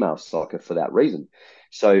particularly female soccer for that reason.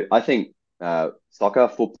 So I think soccer,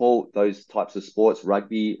 football, those types of sports,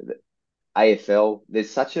 rugby, AFL,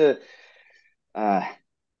 there's such a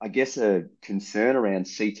concern around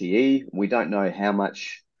CTE. We don't know how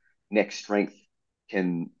much neck strength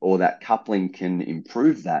or that coupling can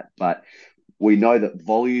improve that, but we know that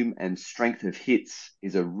volume and strength of hits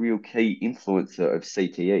is a real key influencer of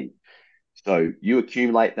CTE. So you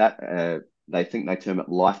accumulate that, they term it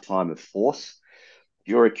lifetime of force.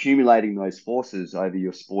 You're accumulating those forces over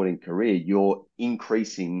your sporting career, you're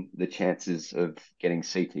increasing the chances of getting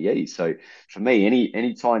CTE. So for me,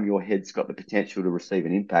 any time your head's got the potential to receive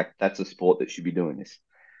an impact, that's a sport that should be doing this.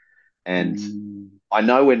 And I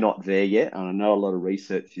know we're not there yet, and I know a lot of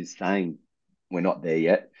research is saying we're not there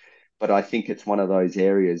yet, but I think it's one of those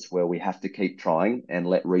areas where we have to keep trying and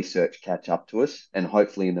let research catch up to us. And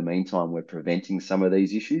hopefully in the meantime, we're preventing some of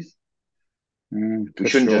these issues. We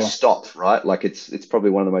shouldn't just stop, right? Like it's probably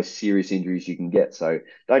one of the most serious injuries you can get. So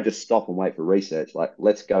don't just stop and wait for research. Like,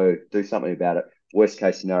 let's go do something about it. Worst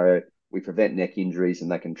case scenario, we prevent neck injuries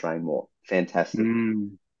and they can train more. Fantastic.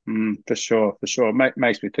 For sure, for sure.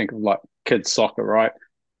 Makes me think of like kids soccer, right?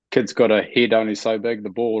 Kids got a head only so big, the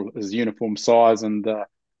ball is uniform size, and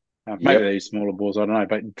maybe they use smaller balls, I don't know,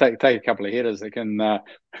 but take a couple of headers, it can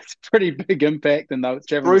it's a pretty big impact, and though it's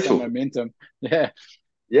traveling with some momentum. Yeah.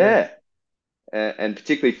 And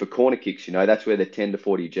particularly for corner kicks, that's where the 10 to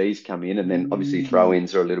 40 Gs come in, and then obviously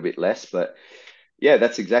throw-ins are a little bit less. But yeah,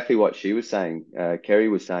 that's exactly what she was saying. Kerry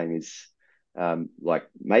was saying is like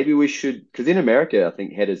maybe we should, because in America, I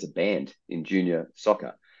think headers are banned in junior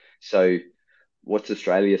soccer. So what's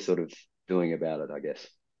Australia sort of doing about it, I guess?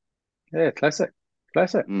 Yeah, classic.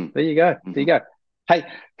 There you go. There you go. Hey,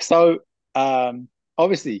 so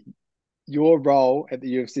obviously your role at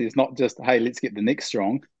the UFC is not just, hey, let's get the neck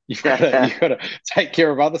strong. You've got to take care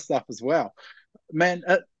of other stuff as well, man.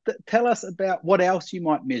 Tell us about what else you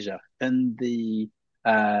might measure in the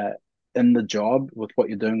job with what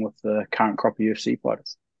you're doing with the current crop of UFC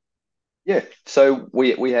fighters. Yeah, so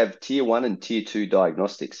we have tier 1 and tier 2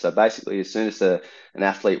 diagnostics. So basically, as soon as an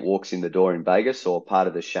athlete walks in the door in Vegas or part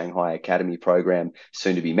of the Shanghai Academy program,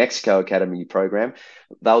 soon to be Mexico Academy program,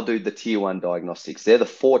 they'll do the tier 1 diagnostics. They're the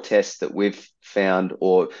 4 tests that we've found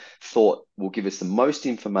or thought will give us the most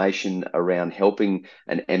information around helping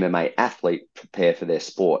an MMA athlete prepare for their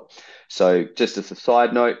sport. So just as a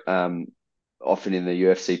side note, often in the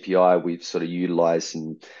UFCPI, we've sort of utilized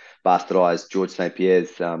and bastardized George St.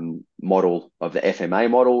 Pierre's model of the FMA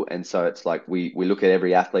model. And so it's like we look at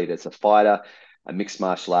every athlete as a fighter, a mixed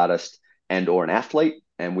martial artist, and or an athlete.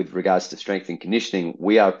 And with regards to strength and conditioning,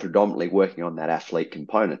 we are predominantly working on that athlete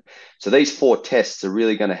component. So these 4 tests are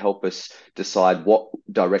really going to help us decide what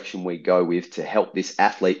direction we go with to help this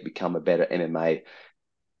athlete become a better MMA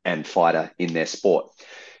and fighter in their sport.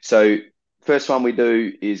 So first one we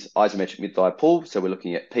do is isometric mid-thigh pull. So we're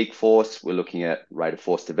looking at peak force, we're looking at rate of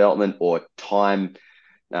force development or time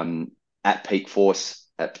at peak force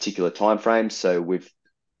at particular time frames. So we've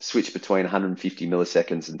switched between 150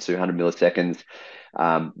 milliseconds and 200 milliseconds.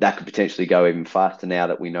 That could potentially go even faster now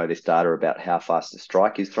that we know this data about how fast a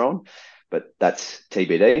strike is thrown, but that's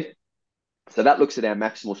TBD. So that looks at our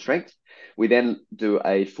maximal strength. We then do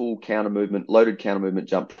a full loaded counter movement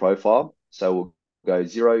jump profile. So we'll go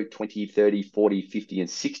 0, 20, 30, 40, 50, and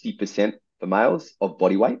 60% for males of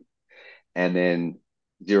body weight. And then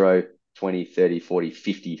 0, 20, 30, 40,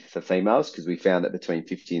 50 for females, because we found that between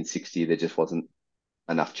 50 and 60, there just wasn't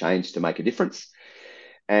enough change to make a difference.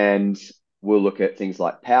 And we'll look at things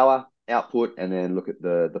like power, output, and then look at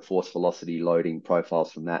the force velocity loading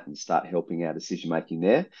profiles from that and start helping our decision-making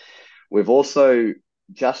there. We've also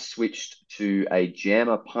just switched to a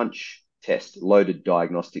jammer punch test, loaded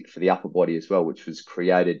diagnostic for the upper body as well, which was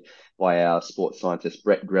created by our sports scientist,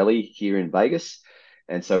 Brett Grelle, here in Vegas.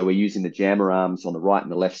 And so we're using the jammer arms on the right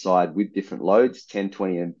and the left side with different loads, 10,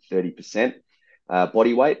 20, and 30%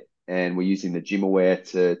 body weight. And we're using the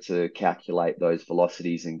GymAware to calculate those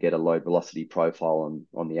velocities and get a load velocity profile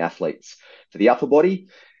on the athletes for the upper body.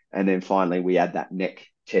 And then finally, we add that neck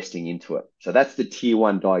testing into it. So that's the tier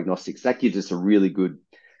 1 diagnostics. That gives us a really good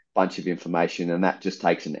bunch of information, and that just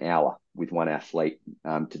takes an hour with one athlete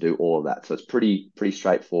to do all of that. So it's pretty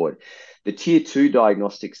straightforward. The tier 2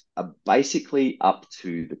 diagnostics are basically up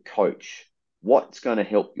to the coach. What's going to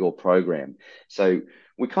help your program? So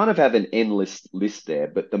we kind of have an endless list there,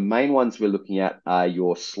 but the main ones we're looking at are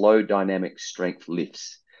your slow dynamic strength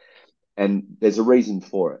lifts. And there's a reason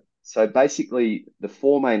for it. So basically, the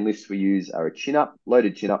 4 main lifts we use are a chin-up,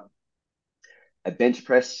 loaded chin-up, a bench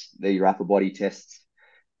press, they're your upper body tests,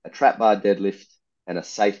 a trap bar deadlift, and a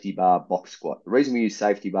safety bar box squat. The reason we use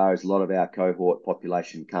safety bar is a lot of our cohort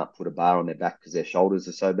population can't put a bar on their back because their shoulders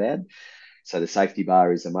are so bad. So the safety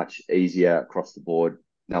bar is a much easier across the board.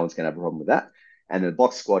 No one's going to have a problem with that. And the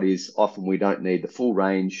box squat is often we don't need the full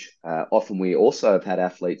range. Often we also have had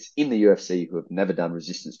athletes in the UFC who have never done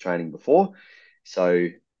resistance training before. So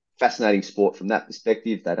fascinating sport from that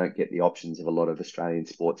perspective. They don't get the options of a lot of Australian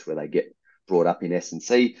sports where they get brought up in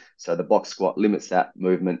S&C. So the box squat limits that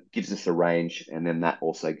movement, gives us a range, and then that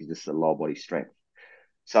also gives us the lower body strength.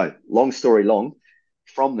 So long story long,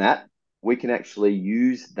 from that, we can actually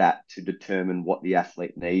use that to determine what the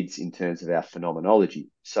athlete needs in terms of our phenomenology.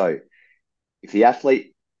 So if the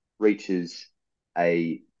athlete reaches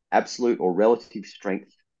a absolute or relative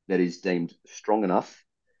strength that is deemed strong enough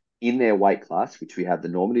in their weight class, which we have the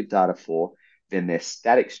normative data for, then their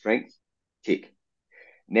static strength, tick.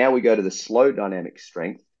 Now we go to the slow dynamic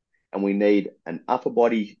strength, and we need an upper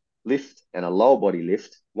body lift and a lower body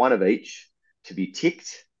lift, one of each, to be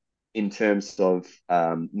ticked in terms of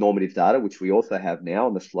normative data, which we also have now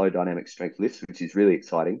on the slow dynamic strength lifts, which is really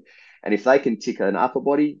exciting. And if they can tick an upper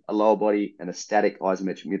body, a lower body, and a static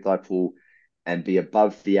isometric mid-thigh pull and be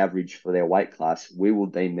above the average for their weight class, we will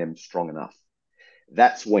deem them strong enough.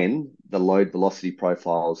 That's when the load velocity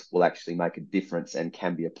profiles will actually make a difference and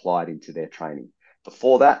can be applied into their training.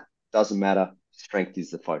 Before that, doesn't matter. Strength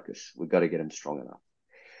is the focus. We've got to get them strong enough.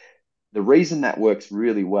 The reason that works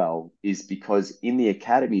really well is because in the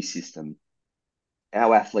academy system,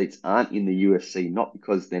 our athletes aren't in the UFC, not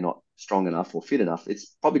because they're not strong enough or fit enough. It's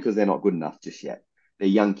probably because they're not good enough just yet. They're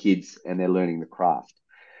young kids and they're learning the craft.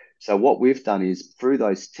 So what we've done is through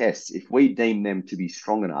those tests, if we deem them to be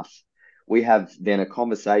strong enough, we have then a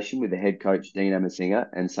conversation with the head coach, Dean Amasinger,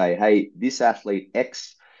 and say, hey, this athlete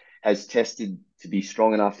X has tested to be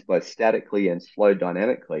strong enough both statically and slow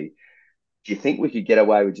dynamically. Do you think we could get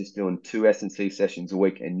away with just doing 2 S&C sessions a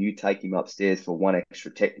week and you take him upstairs for 1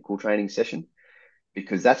 extra technical training session?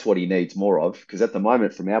 Because that's what he needs more of. Because at the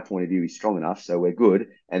moment, from our point of view, he's strong enough, so we're good.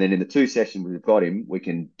 And then in the 2 sessions we've got him, we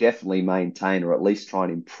can definitely maintain or at least try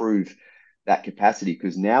and improve that capacity,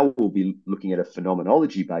 because now we'll be looking at a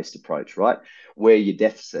phenomenology-based approach, right? Where your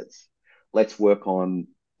deficits, let's work on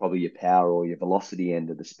probably your power or your velocity end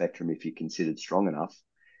of the spectrum if you're considered strong enough.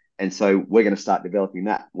 And so we're going to start developing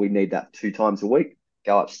that. We need that 2 times a week.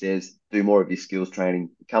 Go upstairs, do more of your skills training,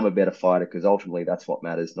 become a better fighter, because ultimately that's what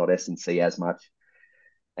matters, not S&C as much.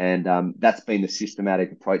 And that's been the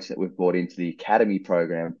systematic approach that we've brought into the academy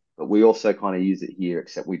program. But we also kind of use it here,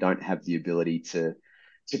 except we don't have the ability to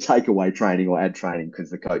take away training or add training because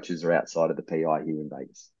the coaches are outside of the PI here in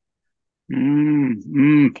Vegas.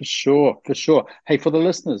 For sure. Hey, for the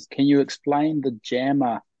listeners, can you explain the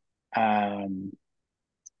jammer and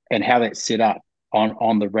how that's set up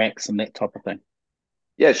on the racks and that type of thing?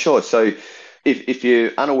 Yeah, sure. So if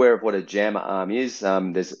you're unaware of what a jammer arm is,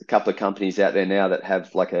 there's a couple of companies out there now that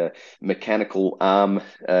have like a mechanical arm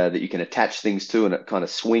that you can attach things to, and it kind of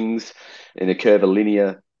swings in a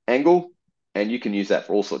curvilinear angle. And you can use that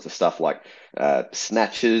for all sorts of stuff like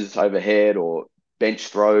snatches overhead or bench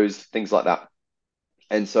throws, things like that.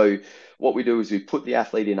 And so what we do is we put the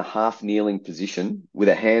athlete in a half kneeling position with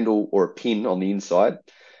a handle or a pin on the inside,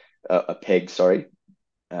 a peg, sorry.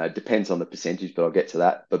 Depends on the percentage, but I'll get to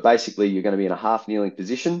that. But basically, you're going to be in a half kneeling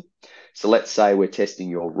position. So let's say we're testing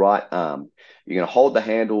your right arm. You're going to hold the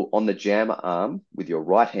handle on the jammer arm with your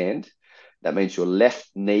right hand. That means your left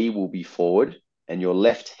knee will be forward and your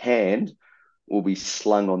left hand will be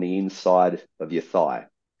slung on the inside of your thigh.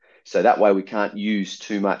 So that way we can't use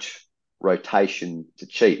too much rotation to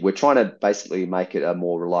cheat. We're trying to basically make it a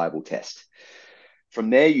more reliable test. From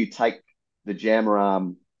there, you take the jammer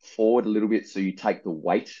arm forward a little bit, so you take the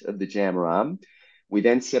weight of the jammer arm. We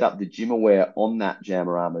then set up the GymAware on that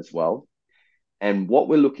jammer arm as well. And what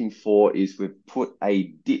we're looking for is we've put a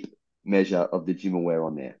dip measure of the GymAware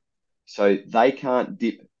on there. So they can't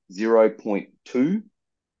dip 0.2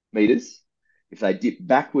 meters. If they dip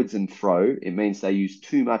backwards and throw, it means they use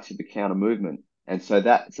too much of the counter movement. And so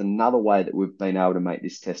that's another way that we've been able to make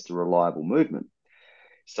this test a reliable movement.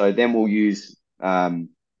 So then we'll use 10%,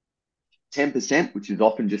 which is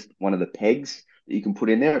often just one of the pegs that you can put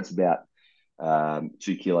in there. It's about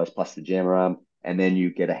 2 kilos plus the jammer arm. And then you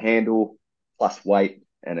get a handle plus weight,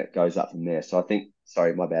 and it goes up from there. So I think,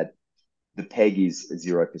 sorry, my bad. The peg is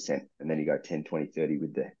 0%, and then you go 10, 20, 30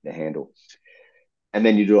 with the handle. And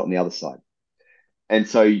then you do it on the other side. And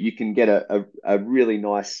so you can get a really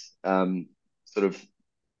nice sort of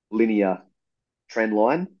linear trend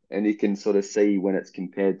line, and you can sort of see when it's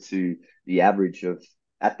compared to the average of,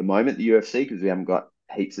 at the moment, the UFC, because we haven't got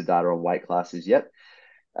heaps of data on weight classes yet.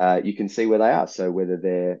 You can see where they are. So whether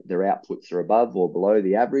their outputs are above or below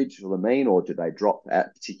the average or the mean, or do they drop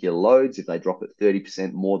at particular loads? If they drop at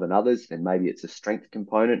 30% more than others, then maybe it's a strength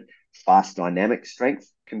component, fast dynamic strength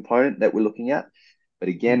component that we're looking at. But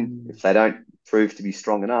again, if they don't prove to be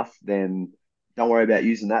strong enough, then don't worry about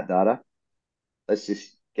using that data. Let's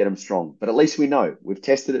just get them strong. But at least we know. We've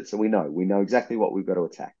tested it, so we know. We know exactly what we've got to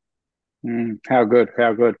attack. How good.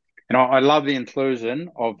 And I love the inclusion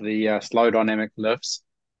of the slow dynamic lifts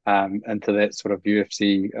into that sort of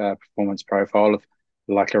UFC performance profile, of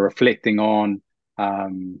like a reflecting on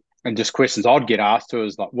and just questions I'd get asked to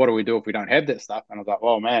is like, what do we do if we don't have that stuff? And I was like,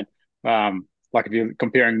 oh man, like if you're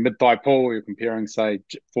comparing mid-thigh pull, you're comparing, say,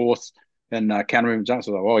 force and counter movement jumps,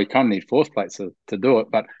 I was like, well, you kind of need force plates to do it.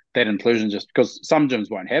 But that inclusion, just because some gyms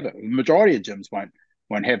won't have it, the majority of gyms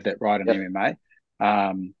won't have that right in MMA.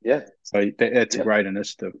 Yeah. So that's a Yeah. great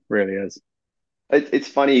initiative, really is. It's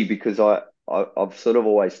funny because I've sort of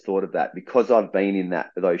always thought of that because I've been in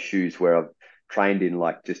those shoes where I've trained in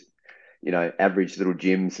like just average little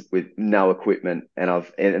gyms with no equipment,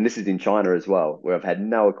 and this is in China as well, where I've had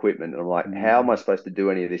no equipment, and I'm like, how am I supposed to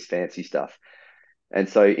do any of this fancy stuff? And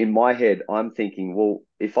so in my head, I'm thinking, well,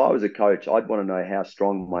 if I was a coach, I'd want to know how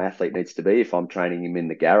strong my athlete needs to be if I'm training him in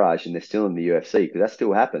the garage and they're still in the UFC, because that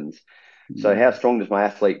still happens. So how strong does my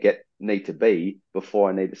athlete need to be before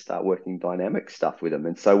I need to start working dynamic stuff with them?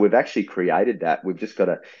 And so we've actually created that. We've just got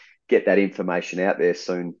to get that information out there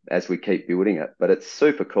soon as we keep building it. But it's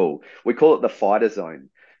super cool. We call it the fighter zone.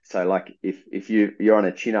 So like if you're on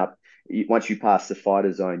a chin up, once you pass the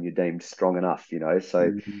fighter zone, you're deemed strong enough,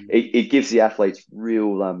 So it gives the athletes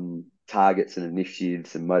real targets and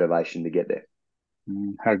initiatives and motivation to get there.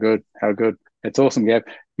 How good. It's awesome, Gav.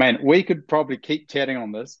 Man, we could probably keep chatting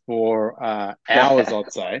on this for hours,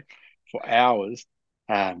 I'd say, for hours.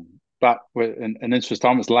 But in interest of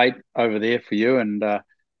time, it's late over there for you. And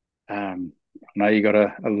I know you got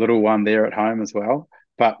a little one there at home as well.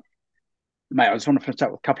 But, mate, I just want to finish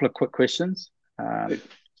up with a couple of quick questions.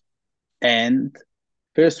 And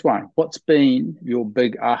first one, what's been your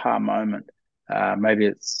big aha moment? Maybe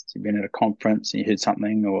it's you've been at a conference and you heard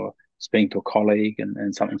something, or speaking to a colleague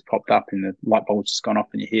and something's popped up and the light bulb's just gone off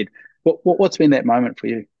in your head. What's been that moment for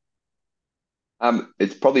you?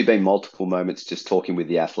 It's probably been multiple moments just talking with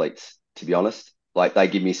the athletes, to be honest. Like they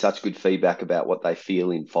give me such good feedback about what they feel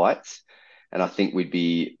in fights. And I think we'd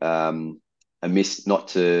be amiss not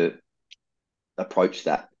to approach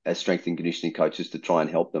that as strength and conditioning coaches to try and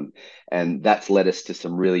help them. And that's led us to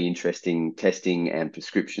some really interesting testing and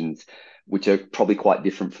prescriptions, which are probably quite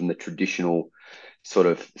different from the traditional sort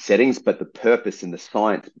of settings, but the purpose and the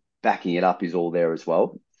science backing it up is all there as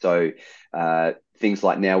well. So things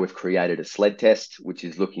like now we've created a sled test, which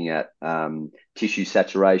is looking at tissue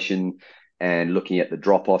saturation and looking at the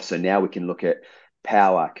drop-off. So now we can look at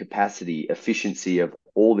power, capacity, efficiency of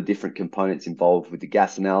all the different components involved with the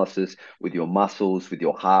gas analysis, with your muscles, with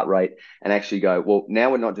your heart rate, and actually go, well,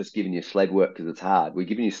 now we're not just giving you sled work because it's hard. We're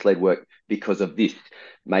giving you sled work because of this.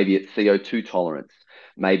 Maybe it's CO2 tolerance.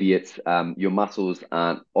 Maybe it's your muscles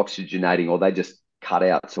aren't oxygenating or they just cut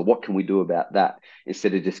out. So what can we do about that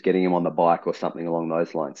instead of just getting them on the bike or something along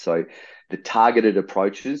those lines? So the targeted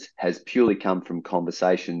approaches has purely come from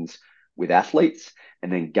conversations with athletes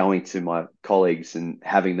and then going to my colleagues and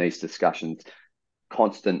having these discussions,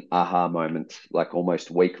 constant aha moments, like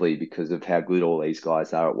almost weekly, because of how good all these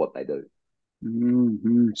guys are at what they do.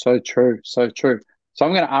 So true. So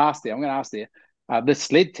I'm going to ask there, this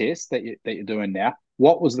sled test that you're doing now,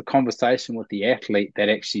 what was the conversation with the athlete that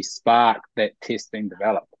actually sparked that test being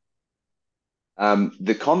developed?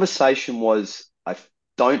 The conversation was, I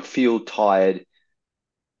don't feel tired,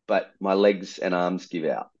 but my legs and arms give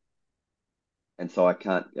out. And so I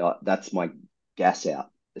can't, that's my gas out,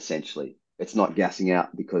 essentially. It's not gassing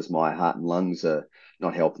out because my heart and lungs are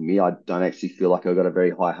not helping me. I don't actually feel like I've got a very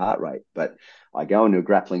high heart rate, but I go into a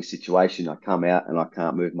grappling situation, I come out and I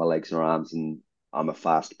can't move my legs or arms, and I'm a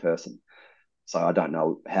fast person. So I don't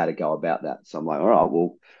know how to go about that. So I'm like, all right,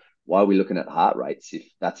 well, why are we looking at heart rates if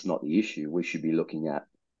that's not the issue? We should be looking at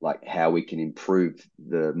like how we can improve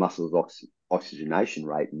the muscles oxygenation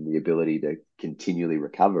rate and the ability to continually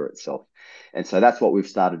recover itself. And so that's what we've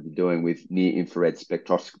started doing with near infrared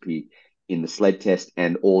spectroscopy in the sled test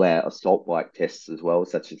and all our assault bike tests as well,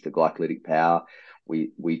 such as the glycolytic power.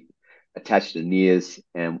 We attach the NIRS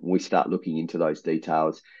and we start looking into those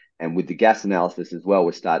details. And with the gas analysis as well,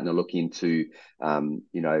 we're starting to look into,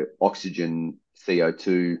 oxygen,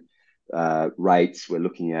 CO2 rates. We're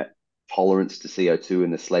looking at tolerance to CO2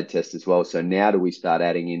 in the sled test as well. So now do we start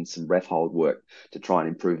adding in some ref hold work to try and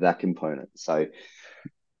improve that component? So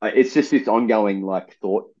it's just this ongoing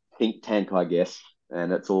think tank, I guess,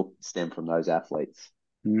 and it's all stemmed from those athletes.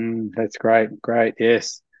 That's great.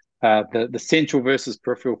 Yes. The central versus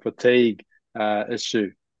peripheral fatigue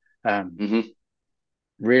issue.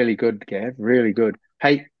 Really good, Gav. Really good.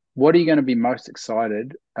 Hey, what are you going to be most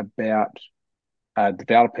excited about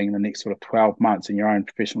developing in the next sort of 12 months in your own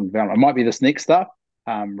professional development? It might be this next stuff,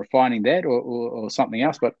 refining that or something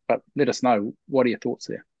else, but let us know. What are your thoughts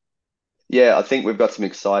there? Yeah, I think we've got some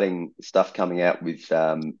exciting stuff coming out with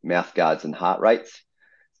mouth guards and heart rates.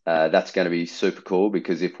 That's going to be super cool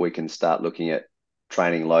because if we can start looking at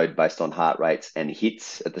training load based on heart rates and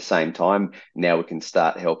hits at the same time, now we can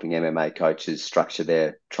start helping MMA coaches structure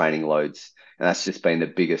their training loads. And that's just been the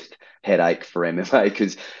biggest headache for MMA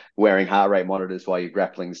because wearing heart rate monitors while you're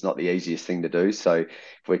grappling is not the easiest thing to do. So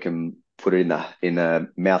if we can put it in a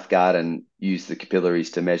mouth guard and use the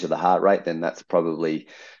capillaries to measure the heart rate, then that's probably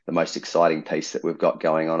the most exciting piece that we've got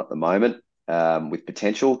going on at the moment, with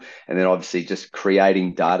potential. And then obviously just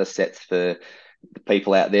creating data sets for the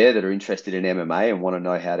people out there that are interested in MMA and want to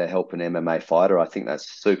know how to help an MMA fighter. I think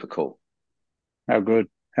that's super cool. How good.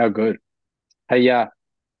 Hey,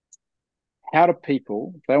 how do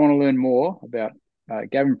people, if they want to learn more about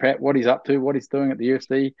Gavin Pratt, what he's up to, what he's doing at the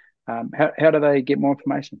UFC, how do they get more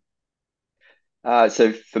information?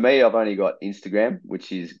 So for me, I've only got Instagram,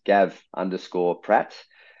 which is Gav_Pratt.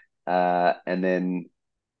 And then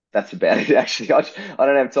that's about it, actually. I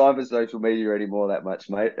don't have time for social media anymore that much,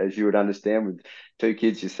 mate, as you would understand with 2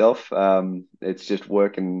 kids yourself. It's just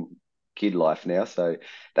work and kid life now. So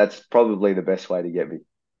that's probably the best way to get me.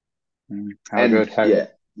 How good.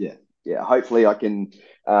 Yeah. Hopefully I can,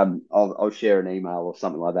 I'll share an email or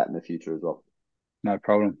something like that in the future as well. No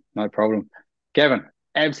problem. Gavin,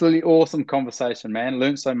 absolutely awesome conversation, man.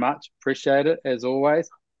 Learned so much. Appreciate it, as always.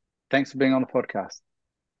 Thanks for being on the podcast.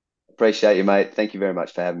 Appreciate you, mate. Thank you very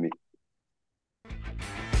much for having me.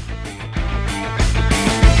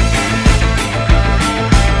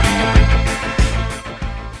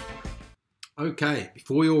 Okay,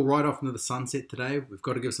 before we all ride off into the sunset today, we've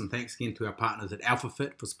got to give some thanks again to our partners at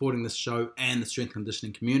AlphaFit for supporting this show and the strength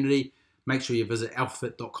conditioning community. Make sure you visit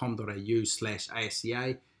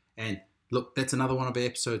alphafit.com.au/ASCA. And look, that's another one of our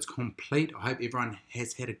episodes complete. I hope everyone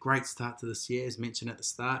has had a great start to this year, as mentioned at the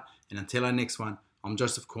start. And until our next one, I'm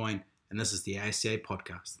Joseph Coyne, and this is the ASCA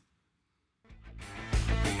Podcast.